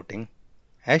smart reporting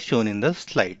as shown in the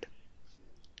slide.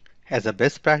 As a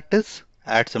best practice,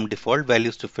 add some default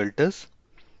values to filters,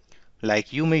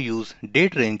 like you may use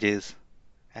date ranges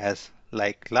as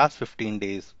like last 15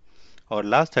 days or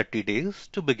last 30 days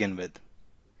to begin with.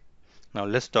 Now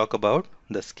let's talk about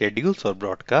the schedules or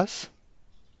broadcasts.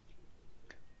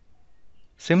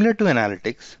 Similar to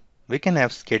analytics, we can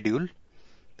have schedule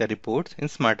the reports in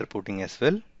smart reporting as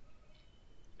well.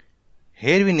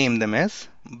 Here we name them as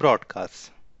broadcasts.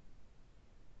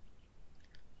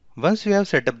 Once you have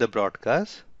set up the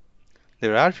broadcast,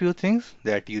 there are few things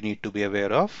that you need to be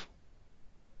aware of.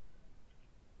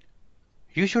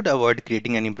 You should avoid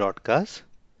creating any broadcast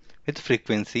with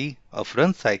frequency of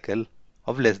run cycle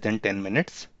of less than 10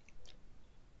 minutes.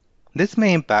 This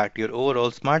may impact your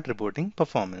overall smart reporting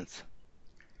performance.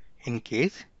 In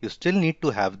case you still need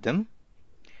to have them,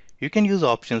 you can use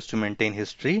options to maintain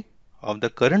history of the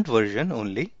current version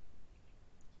only,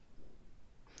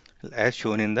 as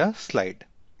shown in the slide.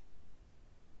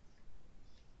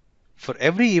 For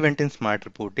every event in smart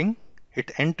reporting,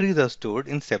 its entries are stored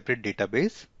in separate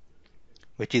database,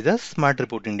 which is a smart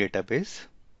reporting database.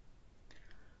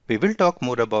 We will talk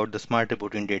more about the smart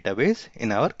reporting database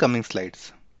in our coming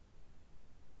slides.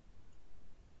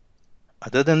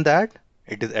 Other than that,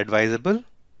 it is advisable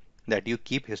that you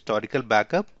keep historical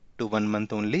backup to 1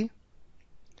 month only.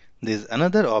 There is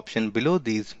another option below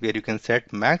these where you can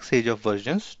set max age of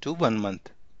versions to 1 month.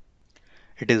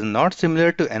 It is not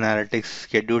similar to analytics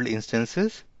scheduled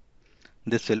instances.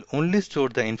 This will only store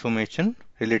the information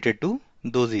related to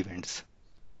those events.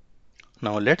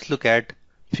 Now let's look at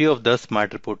few of the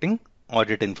smart reporting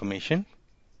audit information.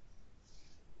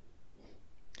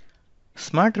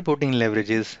 Smart reporting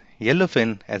leverages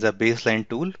Yellowfin as a baseline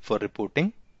tool for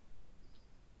reporting.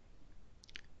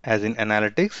 As in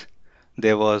analytics,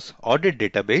 there was audit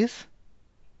database.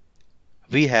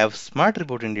 We have smart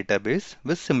reporting database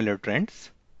with similar trends.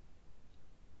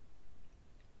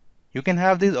 You can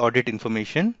have this audit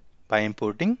information by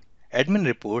importing admin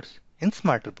reports in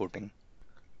smart reporting.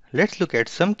 Let's look at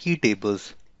some key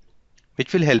tables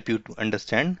which will help you to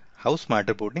understand how smart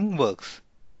reporting works.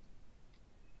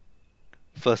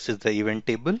 First is the event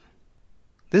table.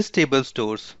 This table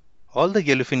stores all the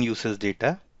Yellowfin users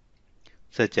data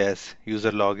such as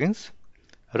user logins,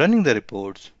 running the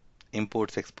reports,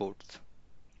 imports, exports.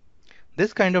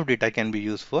 This kind of data can be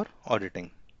used for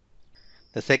auditing.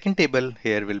 The second table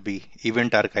here will be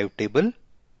event archive table.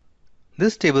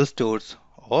 This table stores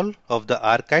all of the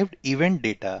archived event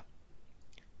data.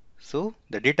 So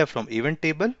the data from event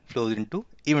table flows into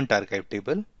event archive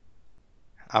table.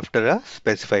 After a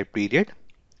specified period,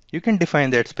 you can define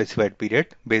that specified period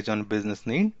based on business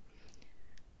need.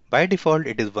 By default,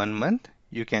 it is 1 month.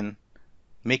 You can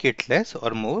make it less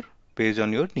or more based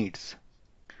on your needs.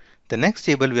 The next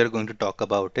table we are going to talk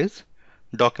about is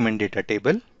document data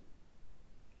table.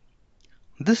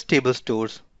 This table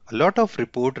stores a lot of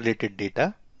report related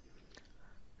data,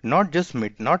 not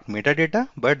metadata,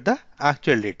 but the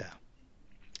actual data,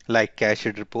 like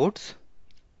cached reports,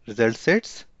 result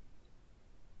sets,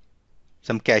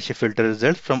 some cache filter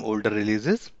results from older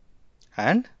releases,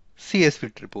 and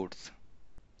CSV reports.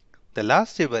 The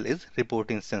last table is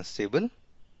report instance table.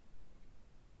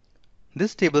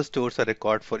 This table stores a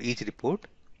record for each report,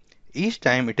 each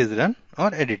time it is run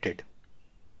or edited.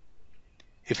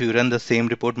 If you run the same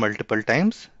report multiple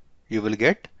times, you will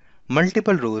get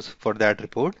multiple rows for that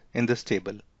report in this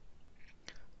table.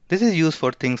 This is used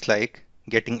for things like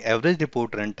getting average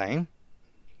report run time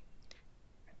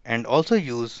and also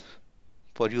used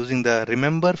for using the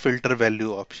remember filter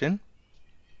value option.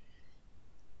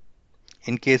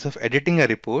 In case of editing a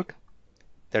report,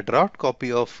 the draft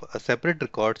copy of a separate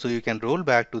record so you can roll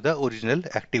back to the original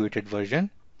activated version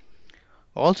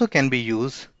also can be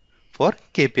used for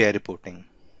KPI reporting.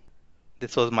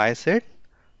 This was my set.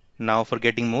 Now for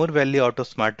getting more value out of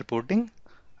smart reporting,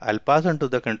 I'll pass on to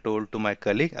the control to my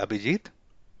colleague Abhijeet.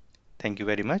 Thank you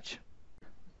very much.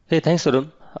 Hey, thanks,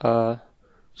 Tarun.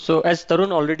 So as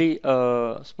Tarun already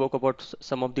spoke about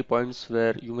some of the points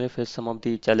where you may face some of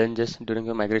the challenges during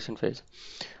your migration phase.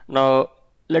 Now,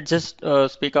 let's just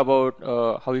speak about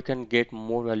how you can get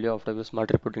more value out of your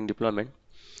smart reporting deployment.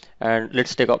 And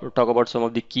let's talk about some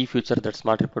of the key features that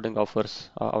smart reporting offers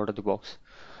out of the box.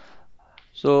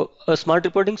 So a smart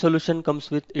reporting solution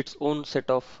comes with its own set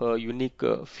of unique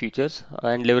features,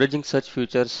 and leveraging such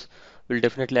features will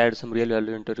definitely add some real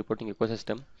value into reporting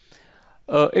ecosystem.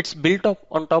 It's built up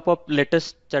on top of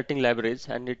latest charting libraries,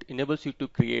 and it enables you to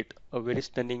create a very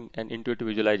stunning and intuitive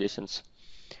visualizations.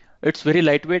 It's very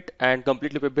lightweight and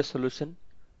completely web-based solution.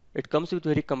 it comes with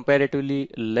very comparatively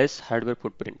less hardware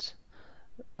footprints.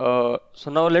 So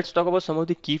now let's talk about some of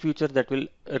the key features that will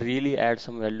really add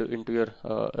some value into your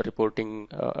reporting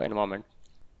environment.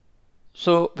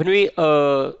 So when we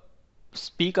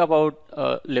speak about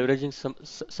leveraging some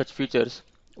such features,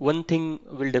 one thing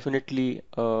will definitely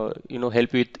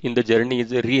help you in the journey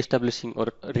is re-establishing or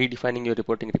redefining your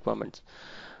reporting requirements.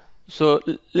 So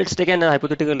let's take an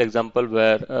hypothetical example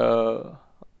where a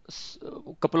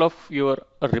couple of your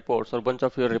reports or bunch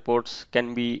of your reports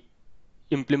can be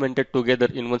implemented together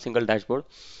in one single dashboard.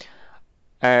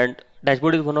 And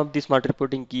dashboard is one of the smart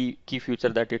reporting key feature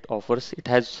that it offers. It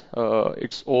has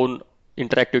its own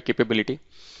interactive capability.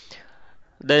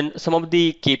 Then some of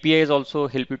the KPIs also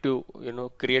help you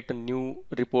to create a new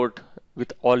report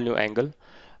with all new angle.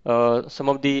 Some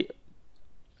of the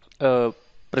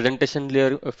presentation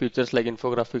layer features like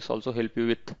infographics also help you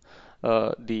with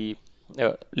the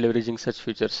leveraging such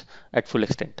features at full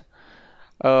extent.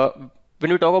 Uh,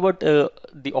 when we talk about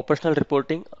the operational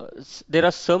reporting, there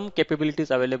are some capabilities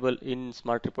available in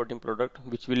smart reporting product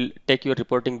which will take your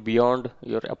reporting beyond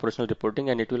your operational reporting,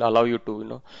 and it will allow you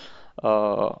to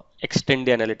extend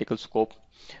the analytical scope.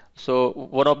 So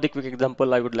one of the quick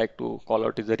example I would like to call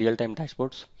out is the real-time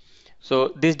dashboards.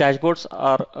 So these dashboards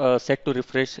are set to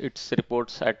refresh its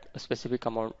reports at a specific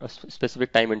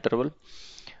time interval.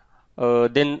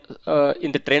 Then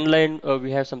in the trend line,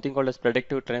 we have something called as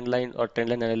predictive trend line or trend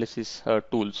line analysis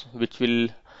tools, which will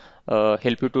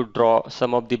help you to draw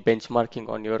some of the benchmarking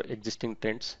on your existing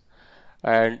trends.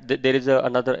 And there is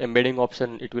another embedding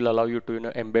option. It will allow you to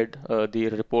embed the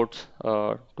reports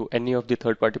to any of the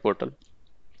third-party portal.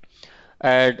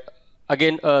 And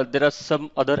again, there are some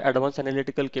other advanced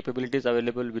analytical capabilities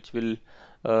available which will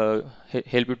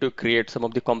help you to create some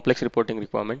of the complex reporting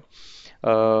requirement.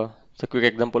 So a quick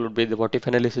example would be the what if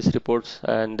analysis reports,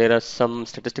 and there are some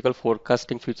statistical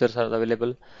forecasting features are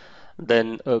available.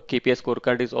 Then KPI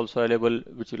scorecard is also available,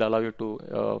 which will allow you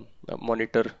to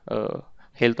monitor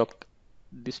health of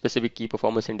the specific key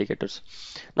performance indicators.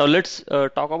 Now let's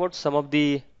talk about some of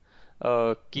the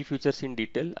key features in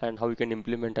detail and how you can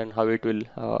implement and how it will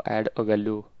add a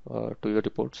value to your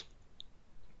reports.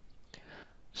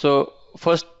 So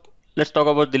first, let's talk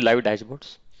about the live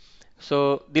dashboards.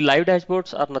 So the live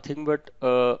dashboards are nothing but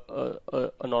a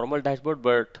normal dashboard,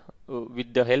 but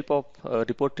with the help of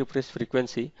report refresh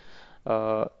frequency,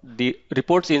 the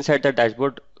reports inside the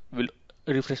dashboard will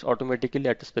refresh automatically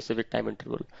at a specific time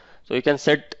interval. So you can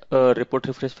set report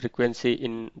refresh frequency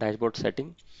in dashboard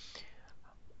setting.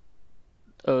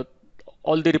 Uh,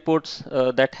 all the reports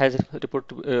that has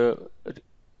report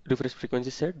refresh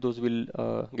frequency set, those will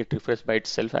get refreshed by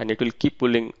itself, and it will keep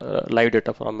pulling live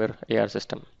data from your AR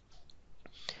system.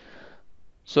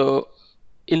 So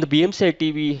in the BMC IT,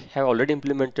 we have already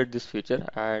implemented this feature,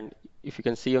 and if you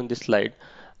can see on this slide,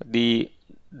 the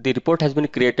report has been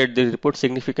created. The report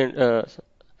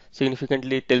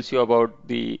significantly tells you about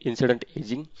the incident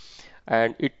aging,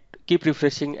 and it keep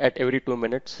refreshing at every 2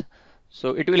 minutes.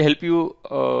 So it will help you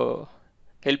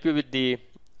with the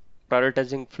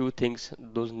prioritizing few things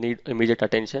those need immediate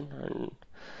attention,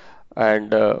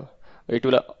 and it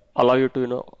will allow you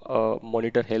to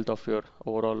monitor health of your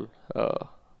overall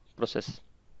process.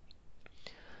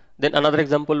 Then another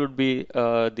example would be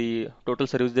the total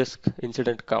service desk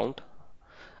incident count,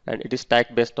 and it is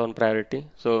tagged based on priority.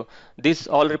 So these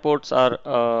all reports are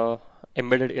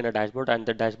embedded in a dashboard, and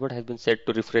the dashboard has been set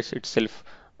to refresh itself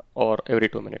or every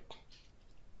 2 minutes.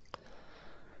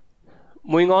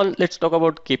 Moving on, let's talk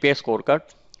about KPI scorecard.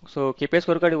 So KPI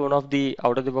scorecard is one of the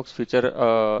out-of-the-box feature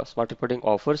smart reporting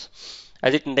offers.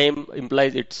 As its name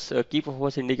implies, it's a key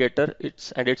performance indicator.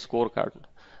 Its scorecard.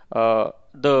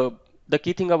 The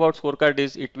key thing about scorecard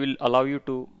is it will allow you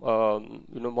to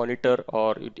monitor,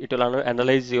 or it will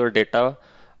analyze your data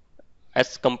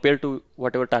as compared to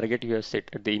whatever target you have set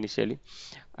at the initially,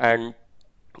 and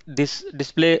this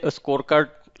display a scorecard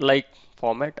like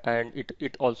format, and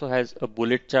it also has a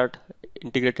bullet chart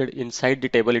integrated inside the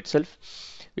table itself.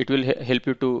 It will help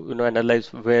you to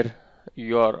analyze where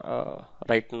you are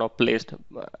right now placed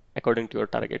according to your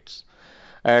targets.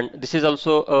 And this is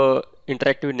also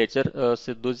interactive in nature.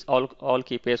 So those all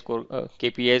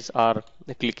KPIs are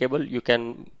clickable. You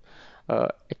can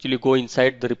actually go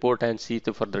inside the report and see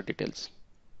the further details.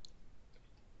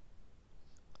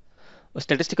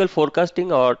 Statistical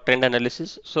forecasting or trend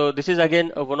analysis. So this is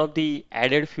again one of the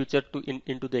added feature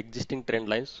into the existing trend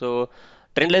lines. So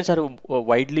trend lines are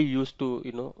widely used to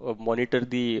monitor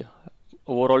the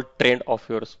overall trend of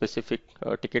your specific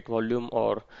ticket volume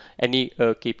or any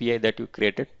KPI that you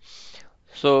created.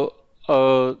 So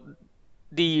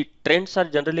the trends are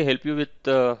generally help you with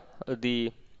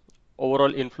the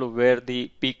overall inflow, where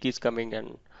the peak is coming,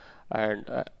 and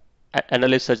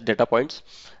analyze such data points.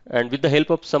 And with the help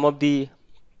of some of the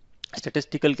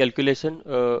statistical calculation,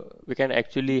 we can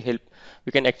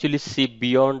actually see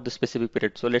beyond the specific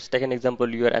period. So let's take an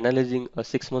example. You are analyzing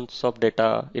 6 months of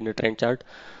data in a trend chart,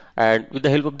 and with the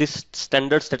help of this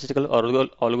standard statistical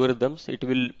algorithms, it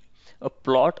will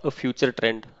plot a future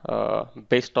trend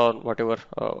based on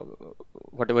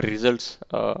whatever results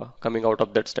coming out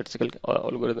of that statistical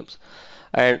algorithms.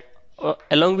 And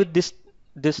along with this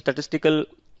statistical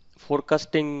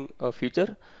forecasting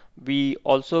feature, we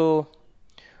also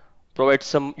provide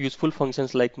some useful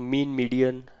functions like mean,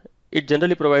 median. It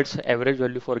generally provides average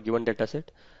value for a given data set.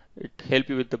 It helps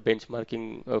you with the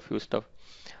benchmarking of few stuff.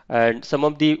 And some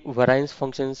of the variance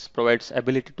functions provides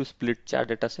ability to split chart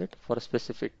data set for a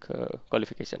specific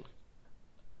qualification.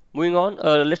 Moving on,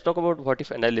 let's talk about what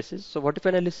if analysis. So what if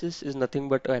analysis is nothing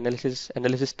but an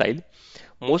analysis style,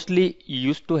 mostly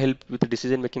used to help with the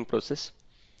decision making process.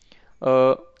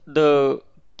 The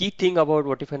key thing about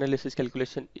what if analysis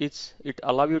calculation is it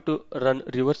allows you to run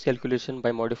reverse calculation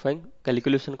by modifying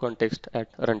calculation context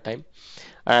at runtime.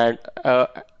 And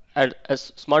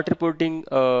as smart reporting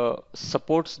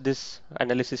supports this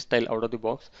analysis style out of the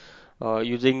box,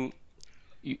 using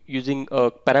using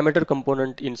a parameter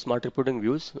component in smart reporting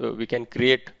views, we can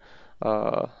create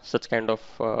such kind of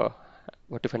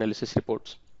what if analysis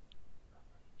reports.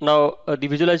 Now, the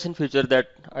visualization feature that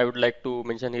I would like to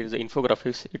mention here is the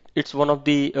infographics. It's one of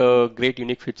the great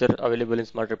unique feature available in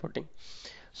smart reporting.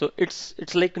 So it's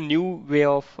like a new way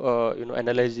of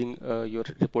analyzing your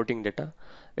reporting data.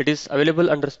 It is available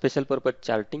under special purpose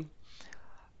charting.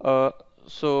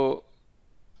 So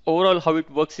overall, how it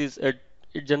works is it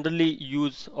generally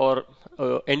use or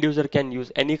end user can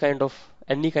use any kind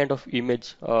of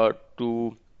image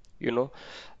to you know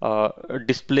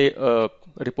display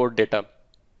report data.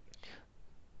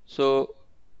 So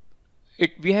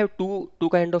we have two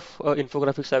kind of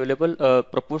infographics available,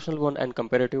 proportional one and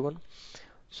comparative one.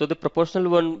 So the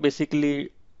proportional one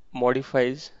basically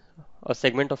modifies a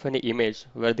segment of an image,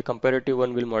 where the comparative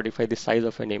one will modify the size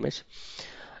of an image.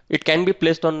 It can be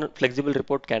placed on flexible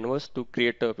report canvas to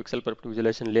create pixel perfect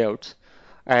visualization layouts.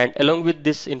 And along with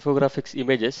this infographics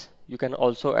images, you can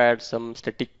also add some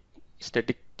static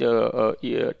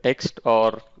text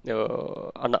or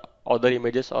other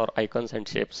images or icons and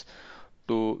shapes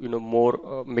to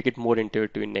more make it more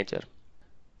intuitive in nature.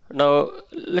 Now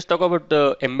let's talk about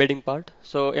the embedding part.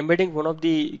 So embedding, one of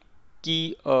the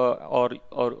key or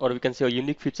we can say a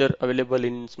unique feature available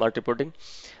in smart reporting.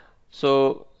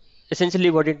 So essentially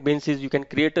what it means is you can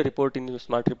create a report in your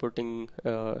smart reporting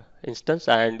instance,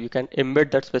 and you can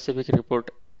embed that specific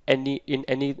report in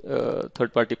any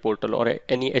third-party portal or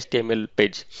any HTML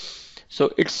page.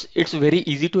 So it's very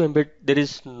easy to embed. There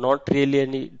is not really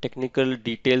any technical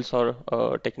details or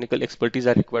technical expertise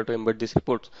are required to embed these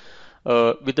reports.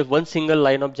 With the one single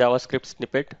line of JavaScript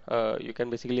snippet, you can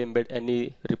basically embed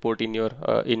any report in your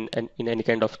in any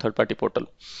kind of third-party portal.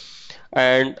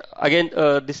 And again,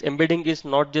 this embedding is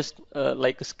not just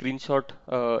like a screenshot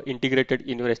integrated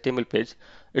in your HTML page.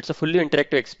 It's a fully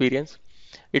interactive experience.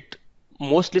 It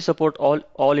mostly support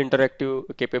all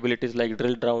interactive capabilities like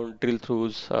drill down, drill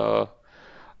throughs,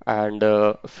 and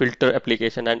filter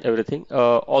application and everything.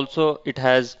 Also, it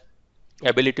has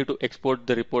ability to export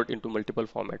the report into multiple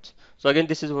formats. So again,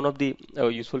 this is one of the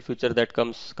useful feature that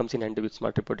comes in handy with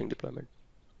smart reporting deployment.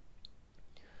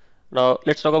 Now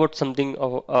let's talk about something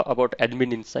about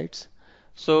admin insights.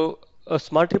 So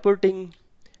smart reporting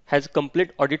has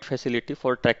complete audit facility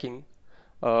for tracking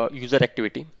user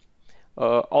activity.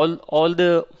 All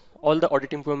the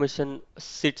audit information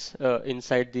sits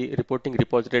inside the reporting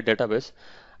repository database,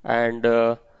 and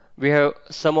we have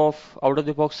some of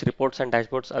out-of-the-box reports and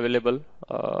dashboards available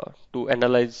to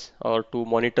analyze or to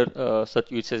monitor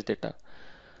such usage data.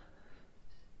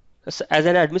 As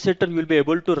an administrator, you will be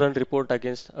able to run report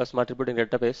against a smart reporting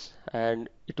database, and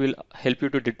it will help you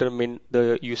to determine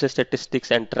the usage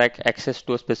statistics and track access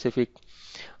to a specific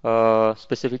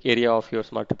area of your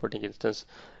smart reporting instance.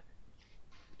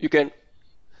 You can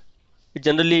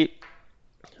generally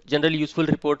useful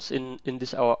reports in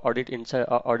this audit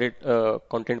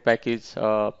content package,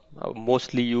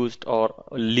 mostly used or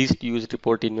least used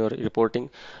report in your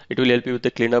reporting. It will help you with the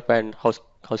cleanup and house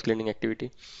cleaning activity.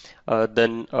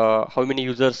 Then how many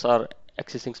users are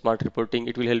accessing smart reporting?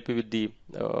 It will help you with the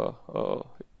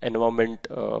environment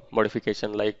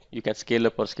modification, like you can scale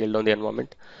up or scale down the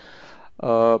environment.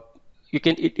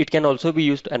 It can also be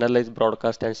used to analyze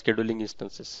broadcast and scheduling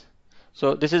instances.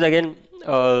 So this is again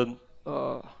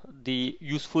the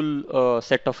useful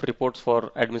set of reports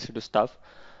for administrative staff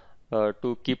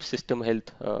to keep system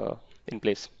health in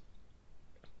place.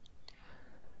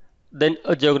 Then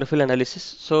a geographical analysis.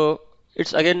 So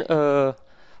it's again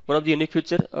one of the unique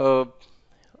feature.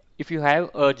 If you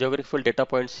have geographical data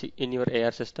points in your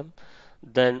AR system,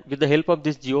 then with the help of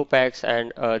these geopacks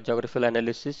and geographical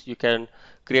analysis, you can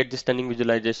create this stunning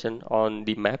visualization on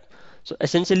the map. So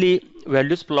essentially,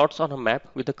 values plots on a map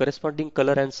with the corresponding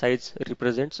color and size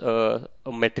represents a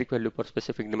metric value for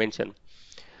specific dimension.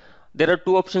 There are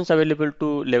two options available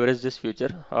to leverage this feature.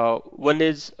 One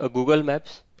is Google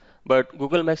Maps, but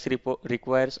Google Maps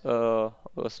requires a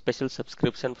special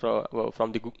subscription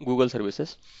from the Google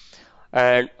services.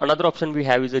 And another option we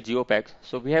have is a geopack.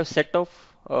 So we have set of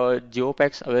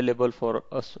geopacks available for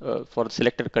us for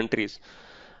selected countries.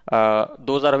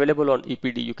 Those are available on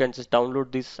EPD. You can just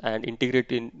download this and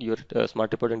integrate in your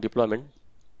smart reporting deployment,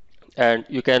 and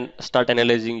you can start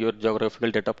analyzing your geographical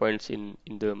data points in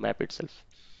the map itself.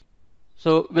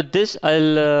 So with this,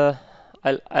 I'll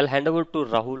hand over to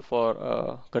Rahul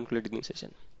for concluding the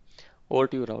session. Over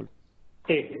to you, Rahul.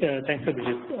 Hey, thanks,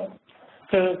 Abhijeet.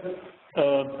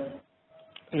 So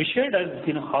we shared as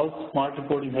how smart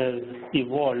reporting has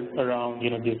evolved around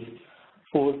these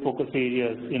 4 focus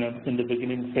areas in the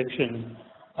beginning section.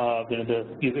 The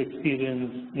user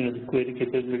experience, the query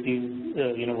capabilities,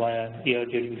 via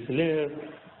AR-JDBC layer,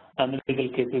 analytical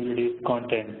capabilities,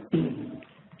 content.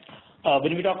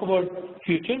 When we talk about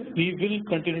future, we will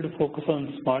continue to focus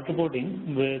on smart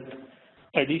reporting with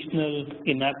additional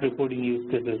in-app reporting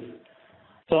use cases.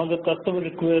 So on the customer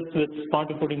request with smart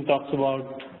reporting talks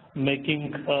about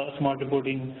making smart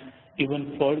reporting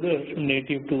even further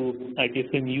native to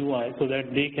ITSM UI so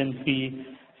that they can see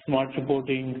smart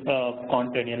reporting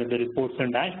content, the reports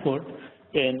and dashboard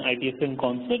in ITSM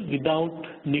console without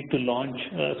need to launch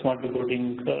smart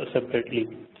reporting separately.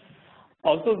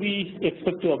 Also, we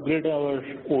expect to upgrade our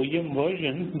OEM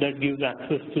version that gives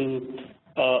access to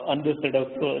another set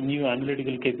of new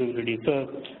analytical capabilities. So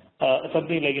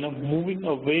something like moving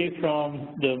away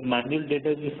from the manual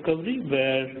data discovery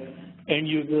where end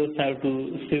users have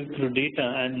to sift through data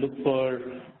and look for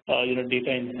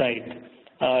data insight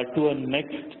to a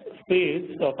next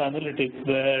phase of analytics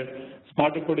where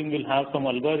smart reporting will have some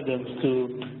algorithms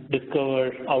to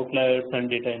discover outliers and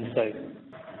data insight.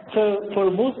 So for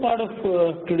most part of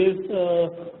today's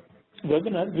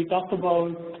webinar, we talked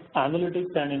about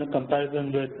analytics and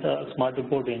comparison with smart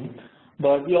reporting,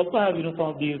 but we also have some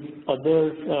of these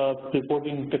other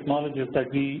reporting technologies that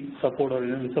we support or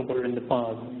we supported in the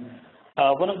past.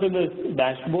 One of them is a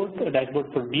dashboard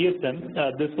for DSM.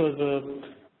 This was a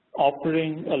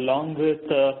offering along with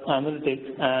analytics,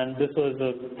 and this was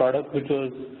a product which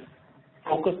was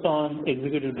focused on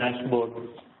executive dashboard.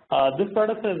 This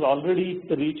product has already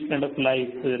reached end of life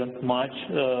in March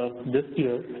this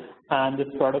year, and this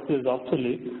product is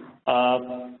obsolete.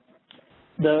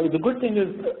 The good thing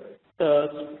is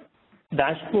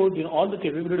dashboard, all the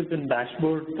capabilities in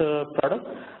dashboard product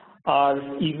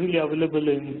are easily available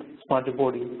in smart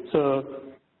reporting. So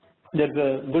there's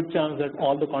a good chance that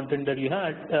all the content that you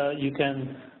had, you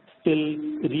can still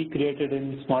recreate it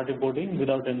in smart reporting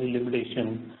without any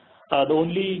limitation. The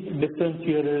only difference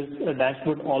here is a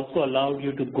dashboard also allows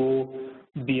you to go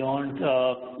beyond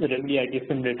remedy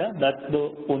ITSM data. That's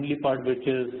the only part which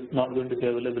is not going to be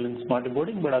available in smart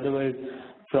reporting, but otherwise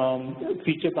from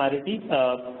feature parity,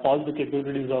 all the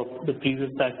capabilities of the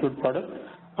previous dashboard product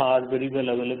are very well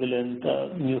available in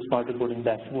the new smart reporting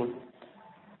dashboard.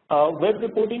 Web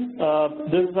reporting,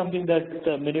 this is something that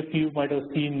many of you might have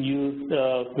seen used,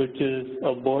 which is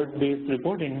a board-based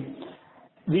reporting.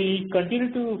 We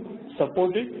continue to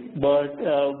support it, but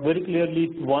very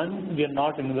clearly, one, we are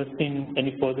not investing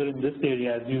any further in this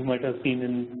area, as you might have seen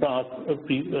in past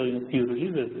few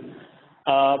releases.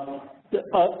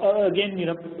 Again,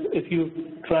 if you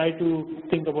try to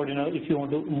think about, if you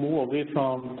want to move away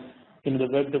from the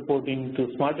web reporting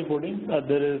to smart reporting,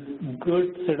 there is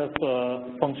good set of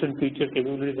function feature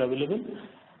capabilities available.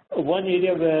 One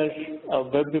area where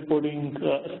web reporting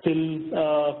still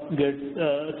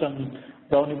gets some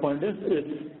brownie point is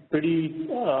it's pretty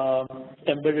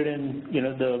embedded in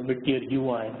the mid-tier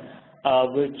UI,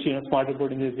 which smart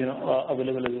reporting is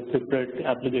available as a separate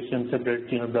application,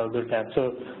 separate browser tab.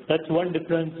 So that's one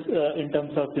difference in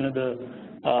terms of the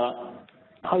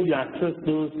how you access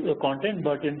those content,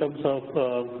 but in terms of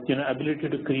ability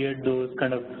to create those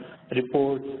kind of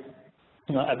reports,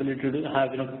 ability to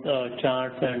have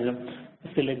charts and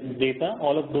select data,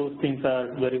 all of those things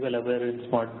are very well aware in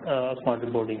smart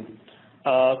reporting.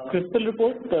 Crystal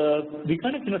report, we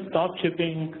kind of stopped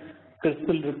shipping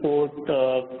Crystal report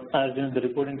as the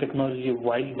reporting technology a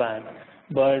while back,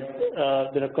 but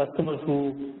there are customers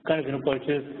who kind of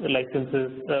purchase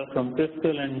licenses from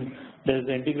Crystal, and there's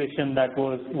the integration that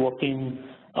was working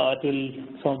till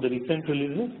some of the recent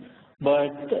releases.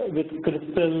 But with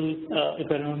Crystal,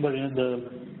 if I remember, the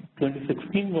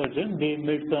 2016 version, they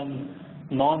made some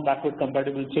non-backward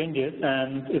compatible changes,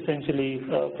 and essentially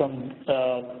from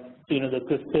the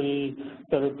Crystal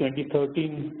Server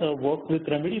 2013 worked with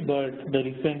Remedy, but the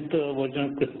recent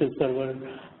version of Crystal Server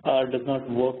does not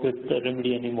work with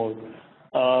Remedy anymore.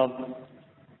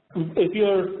 If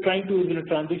you're trying to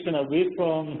transition away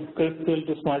from Crystal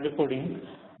to smart reporting,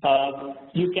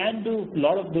 you can do a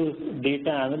lot of those data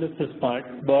analysis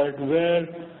part, but where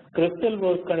Crystal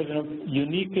was kind of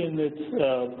unique in its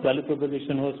value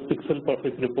proposition was pixel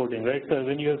perfect reporting, right? So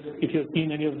when if you've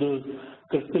seen any of those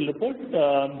Crystal reports,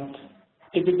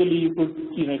 typically you could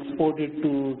export it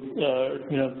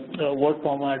to Word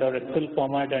format or Excel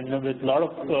format, and with a lot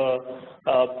of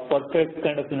perfect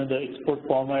kind of the export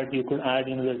format, you could add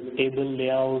the table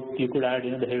layout, you could add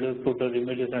the header, footer,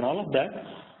 images, and all of that.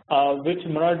 Which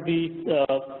may not be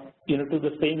to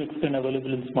the same extent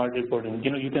available in smart reporting.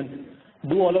 You can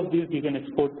do all of these. You can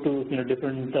export to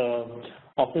different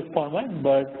Office format,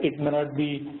 but it may not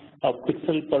be a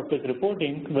pixel perfect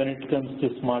reporting when it comes to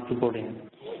smart reporting.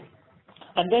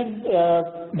 And then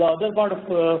the other part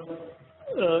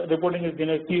of reporting is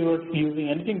if you are using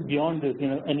anything beyond this,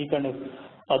 any kind of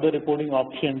other reporting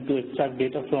option to extract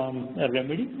data from a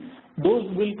Remedy, those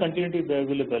will continue to be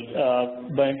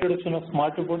available. By introduction of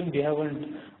smart reporting, we haven't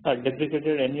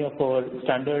deprecated any of our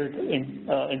standard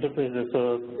interfaces.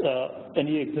 So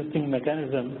any existing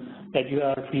mechanism that you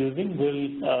are using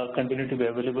will continue to be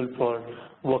available for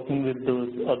working with those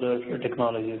other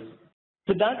technologies.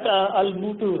 With that, I'll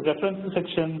move to reference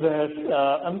section where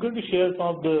I'm going to share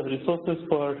some of the resources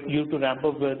for you to ramp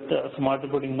up with smart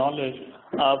reporting knowledge.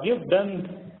 We have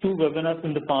done 2 webinars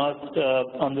in the past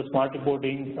on the smart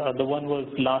reporting. The one was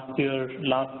last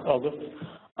August,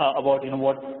 about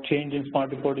what changed in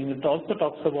smart reporting. It also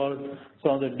talks about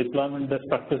some of the deployment best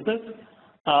practices.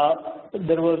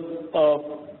 There was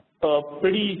a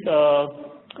pretty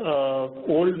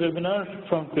old webinar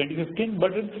from 2015,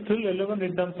 but it's still relevant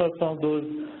in terms of some of those,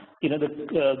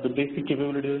 the basic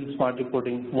capabilities in smart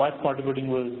reporting, why smart reporting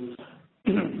was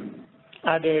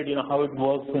added, how it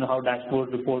works, how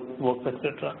dashboard report works,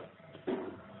 etc.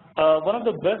 One of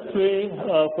the best way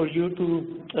for you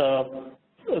to,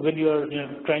 when you are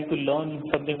trying to learn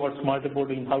something about smart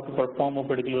reporting, how to perform a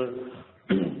particular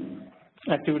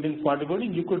activity in smart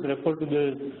reporting, you could refer to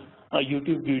the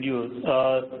YouTube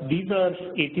videos. These are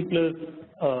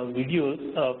 80+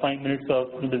 videos, 5 minutes of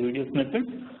the video snippets,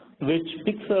 which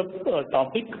picks up a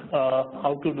topic,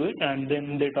 how to do it, and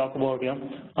then they talk about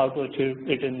how to achieve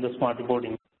it in the smart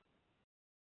reporting.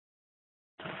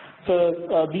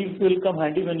 So these will come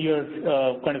handy when you're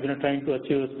kind of trying to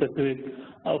achieve a specific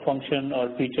function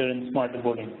or feature in smart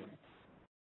reporting.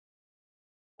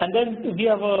 And then we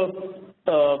have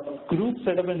a group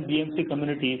set up in BMC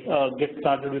community, Get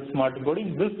Started with Smart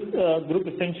Reporting. This group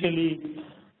essentially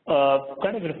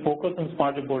kind of focus on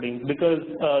smart reporting because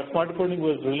smart reporting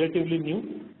was relatively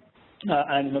new,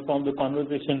 and some of the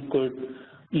conversations could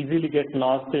easily get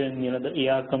lost in the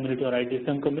AR community or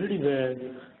ITSM community where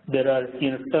there are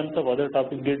tons of other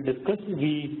topics get discussed.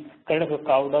 We kind of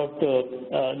carved out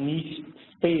a niche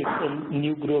space in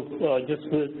new group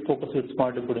just with focus with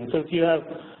smart reporting. So if you have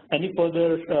any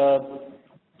further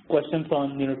questions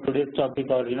on today's topic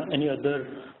or any other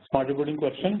smart reporting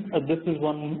question, this is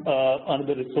one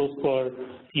another resource for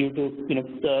you to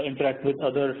interact with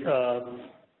other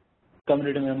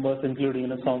community members, including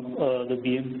some the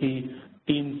BMC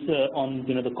teams on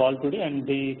the call today, and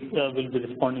they will be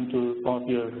responding to some of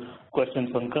your questions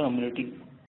on community.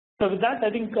 So with that, I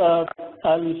think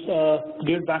I'll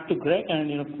give it back to Greg,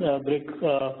 and Greg,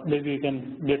 maybe you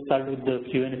can get started with the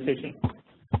Q&A session.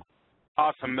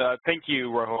 Awesome. Thank you,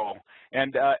 Rahul.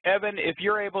 And Evan, if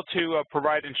you're able to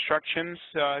provide instructions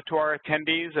to our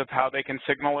attendees of how they can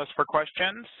signal us for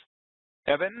questions.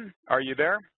 Evan, are you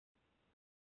there?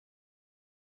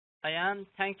 I am.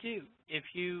 Thank you. If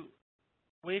you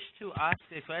wish to ask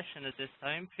a question at this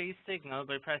time, please signal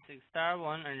by pressing *1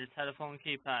 on your telephone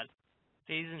keypad.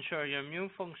 Please ensure your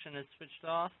mute function is switched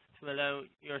off to allow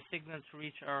your signal to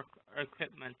reach our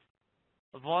equipment.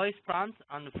 A voice prompt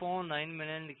on the phone line will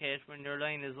indicate when your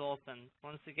line is open.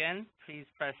 Once again, please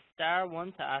press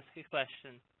 *1 to ask a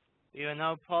question. We will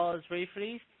now pause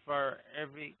briefly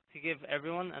to give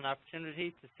everyone an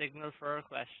opportunity to signal for a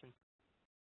question.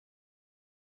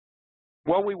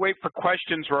 While we wait for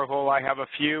questions, Rahul, I have a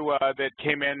few that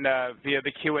came in via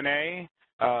the Q&A.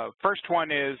 First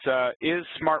one is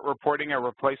smart reporting a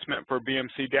replacement for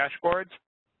BMC dashboards?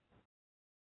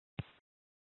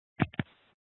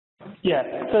 Yeah,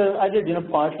 so I did,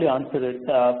 partly answer it.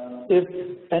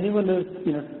 If anyone is,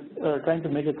 trying to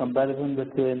make a comparison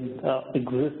between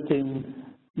existing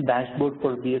dashboard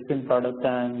for BSM product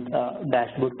and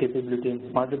dashboard capability in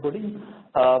smart reporting,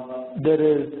 there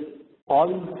is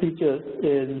all features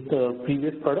in the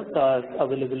previous product are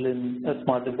available in a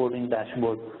smart reporting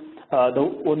dashboard.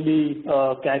 The only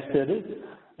catch there is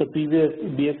the previous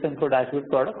BSM for dashboard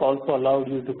product also allowed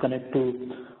you to connect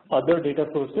to other data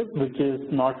sources, which is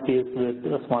not case with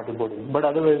smart reporting. But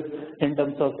otherwise, in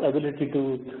terms of ability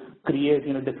to create,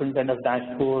 different kind of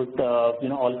dashboard,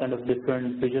 all kind of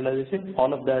different visualization,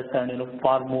 all of that and,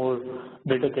 far more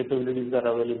data capabilities are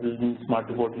available in smart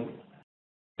reporting.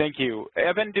 Thank you.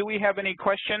 Evan, do we have any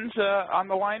questions on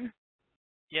the line?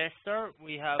 Yes, sir.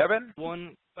 We have Evan?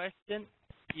 one question.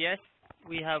 Yes,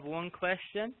 we have one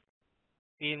question.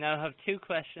 We now have two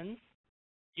questions.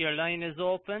 Your line is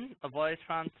open. A voice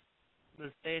prompt will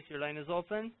state your line is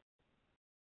open.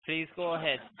 Please go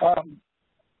ahead.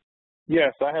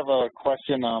 Yes, I have a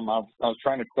question. I was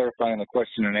trying to clarify in the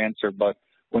question and answer, but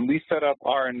when we set up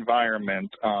our environment,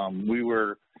 we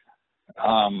were,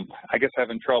 I guess,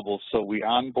 having trouble. So we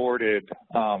onboarded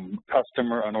an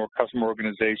customer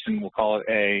organization, we'll call it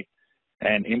A,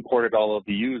 and imported all of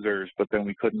the users, but then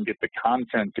we couldn't get the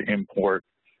content to import.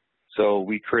 So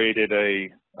we created a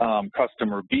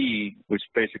customer B, which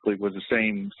basically was the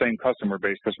same customer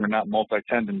base because we're not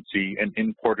multi-tendency, and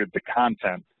imported the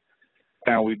content.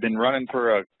 Now we've been running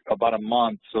for about a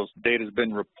month, so data's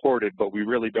been reported, but we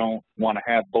really don't want to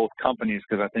have both companies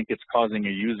because I think it's causing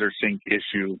a user sync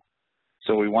issue.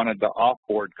 So we wanted to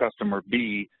offboard customer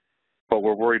B, but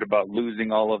we're worried about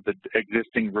losing all of the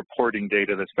existing reporting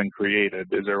data that's been created.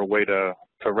 Is there a way to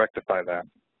rectify that?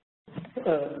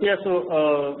 Yeah,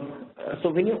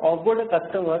 so when you offboard a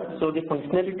customer, so the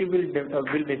functionality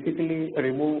will basically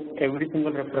remove every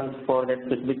single reference for that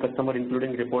specific customer,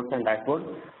 including reports and dashboard.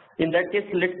 In that case,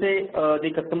 let's say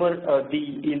the customer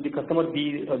B,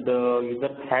 the user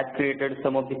has created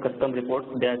some of the custom reports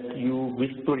that you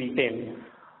wish to retain.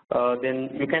 Then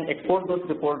you can export those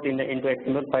reports into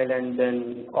XML file and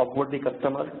then offboard the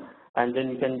customer, and then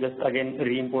you can just again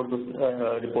re-import those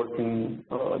reports in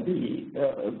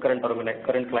the current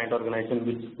client organization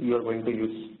which you are going to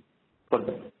use for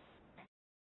that.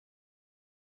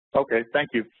 Okay,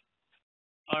 thank you.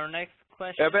 Our next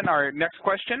question. Evan, our next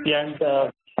question. Yeah,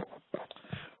 and,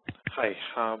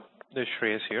 Hi, this is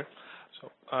Shreyas here.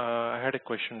 So I had a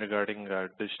question regarding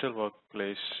digital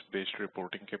workplace-based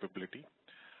reporting capability.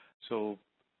 So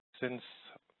since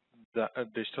the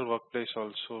digital workplace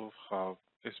also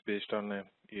is based on an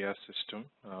AR system,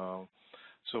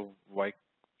 so why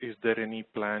is there any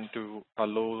plan to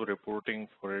allow reporting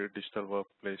for a digital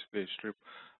workplace-based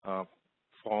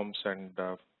forms and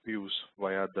views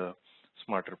via the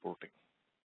smart reporting?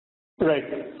 right.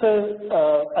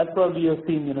 So as probably you've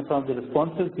seen, some of the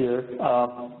responses here.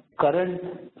 Current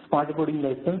smart reporting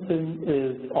licensing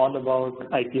is all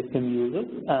about ITSM users,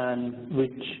 and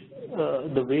which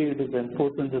the way it is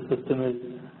enforced in the system is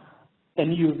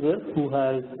any user who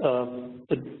has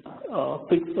a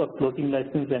fixed or floating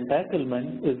license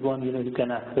entitlement is one who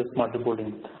can access smart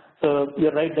reporting. So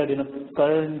you're right that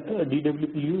current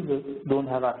DWP users don't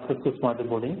have access to smart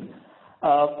reporting.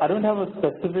 I don't have a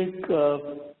specific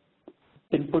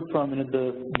input from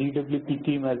the DWP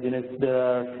team as if there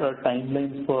are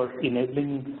timelines for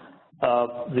enabling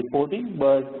reporting,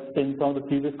 but in some of the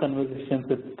previous conversations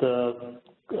with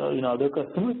other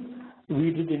customers,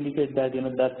 we did indicate that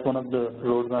that's one of the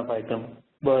roadmap items.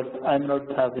 But I'm not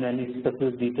having any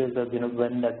specific details of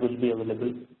when that will be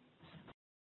available.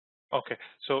 Okay,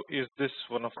 so is this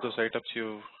one of those items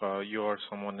you or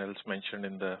someone else mentioned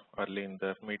early in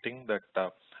the meeting that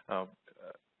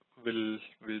will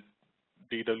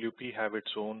DWP have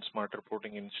its own smart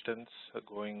reporting instance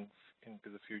going into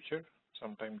the future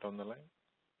sometime down the line?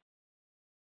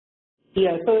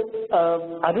 Yeah,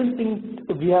 so I don't think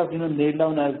we have nailed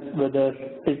down as whether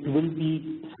it will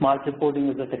be smart reporting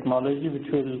as a technology which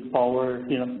will power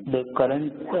the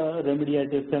current Remedy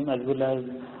ITSM as well as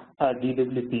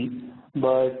DWP,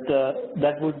 but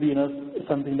that would be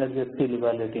something that we're still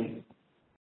evaluating.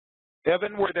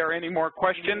 Evan, were there any more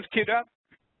questions queued up?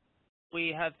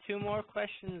 We have two more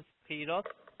questions teed up.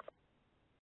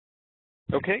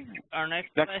 Okay. Our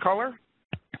next caller.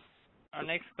 Our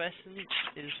next question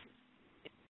is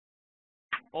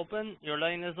open. Your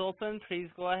line is open. Please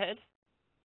go ahead.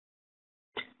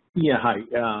 Yeah, hi.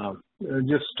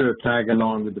 Just to tag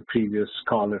along with the previous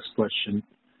caller's question,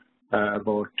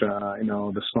 about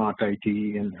the smart IT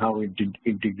and how it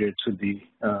integrates with the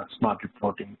smart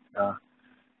reporting.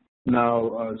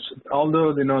 Now,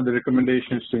 although the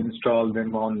recommendation is to install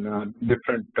them on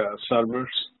different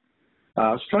servers,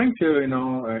 I was trying to in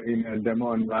a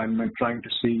demo environment, trying to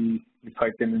see if I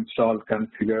can install,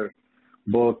 configure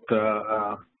both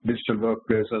digital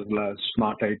workplace as well as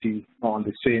smart IT on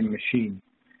the same machine.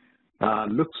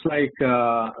 Looks like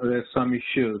there's some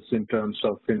issues in terms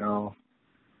of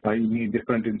you need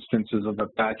different instances of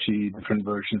Apache, different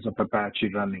versions of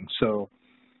Apache running. So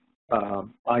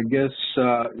I guess,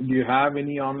 do you have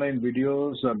any online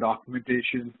videos or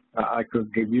documentation I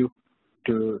could give you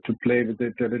to play with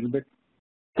it a little bit?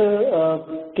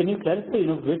 So can you clarify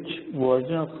which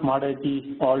version of Smart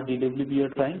IT or DWP you're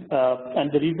trying? And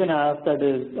the reason I ask that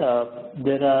is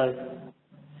there are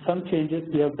some changes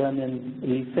we have done in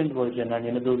recent version,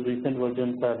 and those recent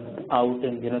versions are out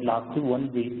in last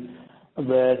 1 week,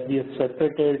 where we have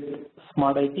separated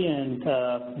Smart IT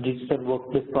and digital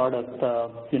workplace product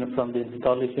from the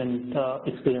installation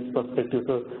experience perspective.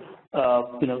 So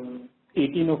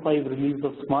 1805 release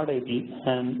of Smart IT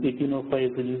and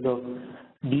 1805 release of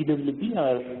DWP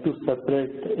are two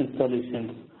separate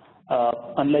installations.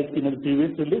 Unlike the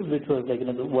previous release, which was like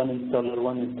the one installer,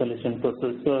 one installation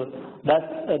process. So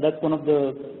that's one of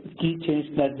the key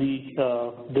changes that we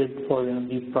did for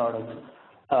these products.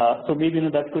 So maybe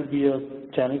that could be a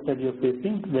challenge that you're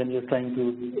facing when you're trying to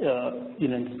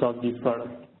install these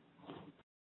products.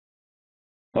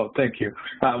 Oh, thank you.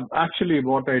 Actually,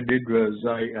 what I did was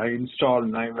I installed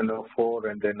 9104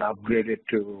 and then upgraded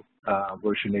to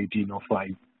version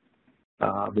 1805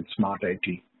 with Smart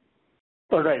IT.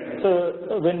 All right.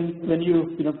 So when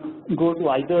you go to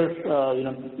either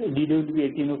DWP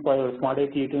 1805 or Smart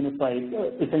IT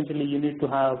 1805, essentially you need to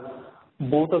have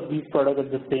both of these products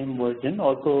at the same version.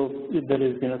 Also, there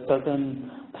is certain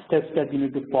steps that you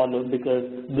need to follow, because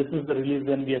this is the release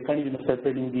when we are kind of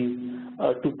separating these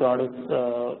two products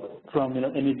from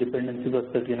any dependency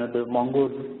perspective. The Mongo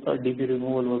DB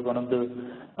removal was one of the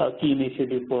key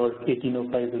initiatives for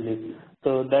 1805 release.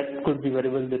 So that could be very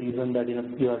well the reason that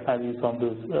you are having some of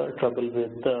those trouble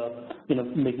with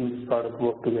making this product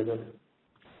work together.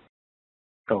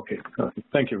 Okay.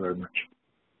 Thank you very much.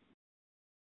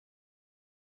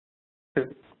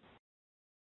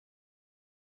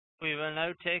 We will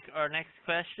now take our next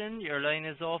question. Your line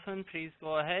is open. Please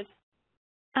go ahead.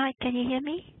 Hi, can you hear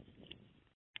me?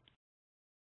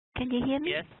 Can you hear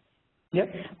me? Yes.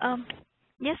 Yep.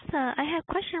 Yes, I have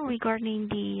a question regarding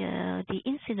the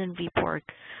incident report.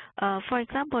 For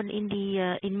example,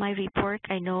 in my report,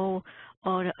 I know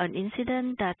an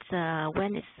incident that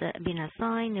when it's been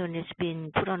assigned, when it's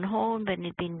been put on hold, when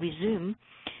it's been resumed.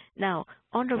 Now,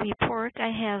 on the report,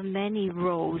 I have many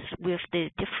rows with the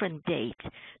different dates.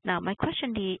 Now, my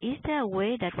question is there a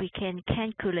way that we can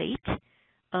calculate,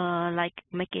 like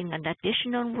making an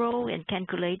additional row and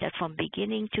calculate that from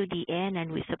beginning to the end,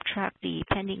 and we subtract the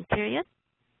pending period?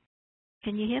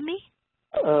 Can you hear me?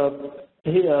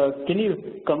 Hey, can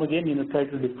you come again? Try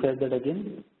to describe that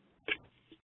again.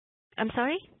 I'm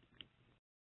sorry?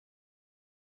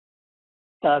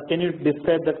 Can you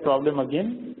describe that problem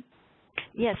again?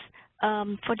 Yes.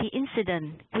 For the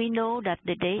incident, we know that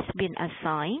the day's been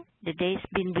assigned, the day's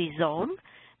been resolved,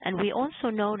 and we also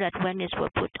know that when it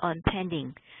was put on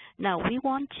pending. Now, we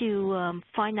want to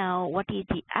find out what is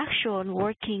the actual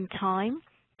working time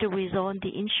to resolve the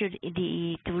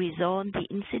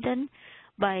incident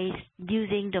by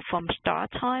using the from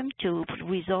start time to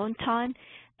resolve time,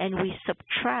 and we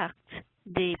subtract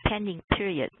the pending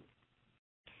period.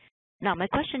 Now, my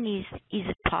question is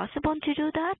it possible to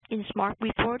do that in Smart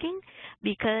Reporting?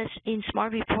 Because in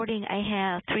Smart Reporting, I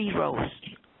have 3 rows,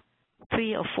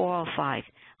 3 or 4 or 5.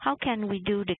 How can we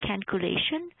do the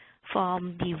calculation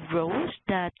from the rows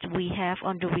that we have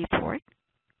on the report?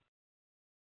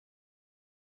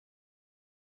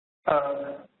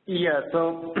 Yeah,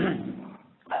 so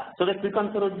the quick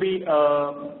answer would be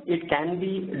it can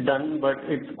be done, but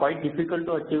it's quite difficult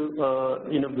to achieve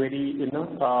in a very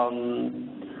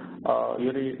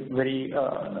very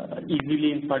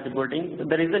easily in Smart Reporting.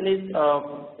 The reason is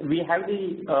we have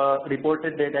the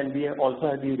reported date and we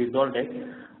also have the resolved date,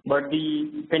 but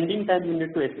the pending time you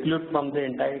need to exclude from the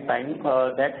entire time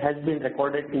that has been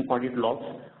recorded in audit logs,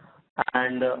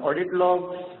 and audit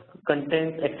logs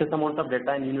contains excess amount of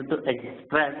data, and you need to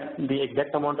extract the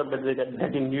exact amount of data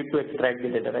that you need to extract the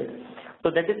data, right? So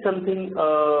that is something,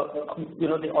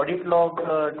 the audit log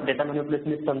data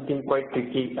manipulation is something quite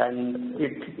tricky, and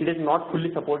it is not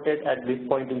fully supported at this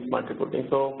point in Smart Reporting.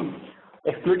 So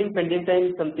excluding pending time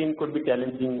is something could be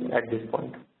challenging at this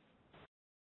point.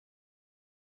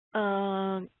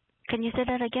 Can you say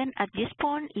that again? At this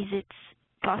point, is it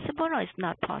possible or it's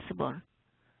not possible?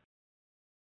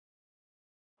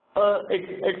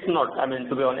 It's not, I mean,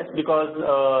 to be honest, because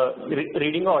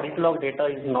reading audit log data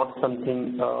is not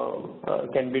something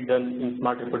can be done in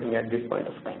smart reporting at this point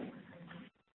of time.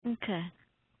 Okay.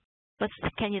 But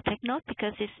can you take note?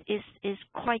 Because it's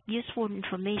quite useful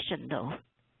information, though.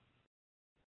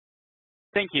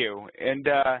 Thank you. And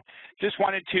just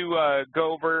wanted to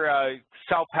go over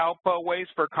self-help ways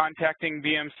for contacting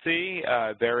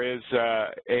BMC. There is a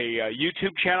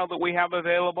YouTube channel that we have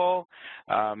available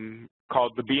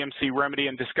called the BMC Remedy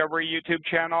and Discovery YouTube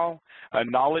channel, a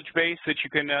knowledge base that you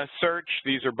can search.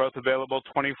 These are both available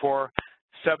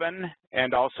 24/7,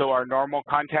 and also our normal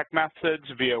contact methods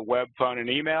via web, phone, and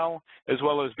email, as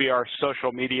well as via our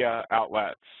social media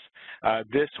outlets.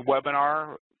 This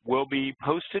webinar will be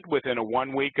posted within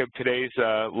 1 week of today's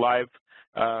live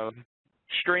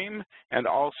stream, and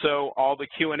also all the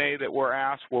Q&A that were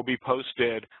asked will be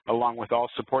posted along with all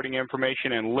supporting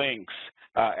information and links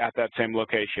at that same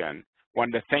location.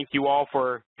 Wanted to thank you all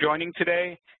for joining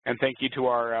today, and thank you to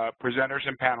our presenters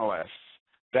and panelists.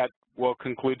 That will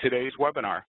conclude today's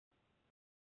webinar.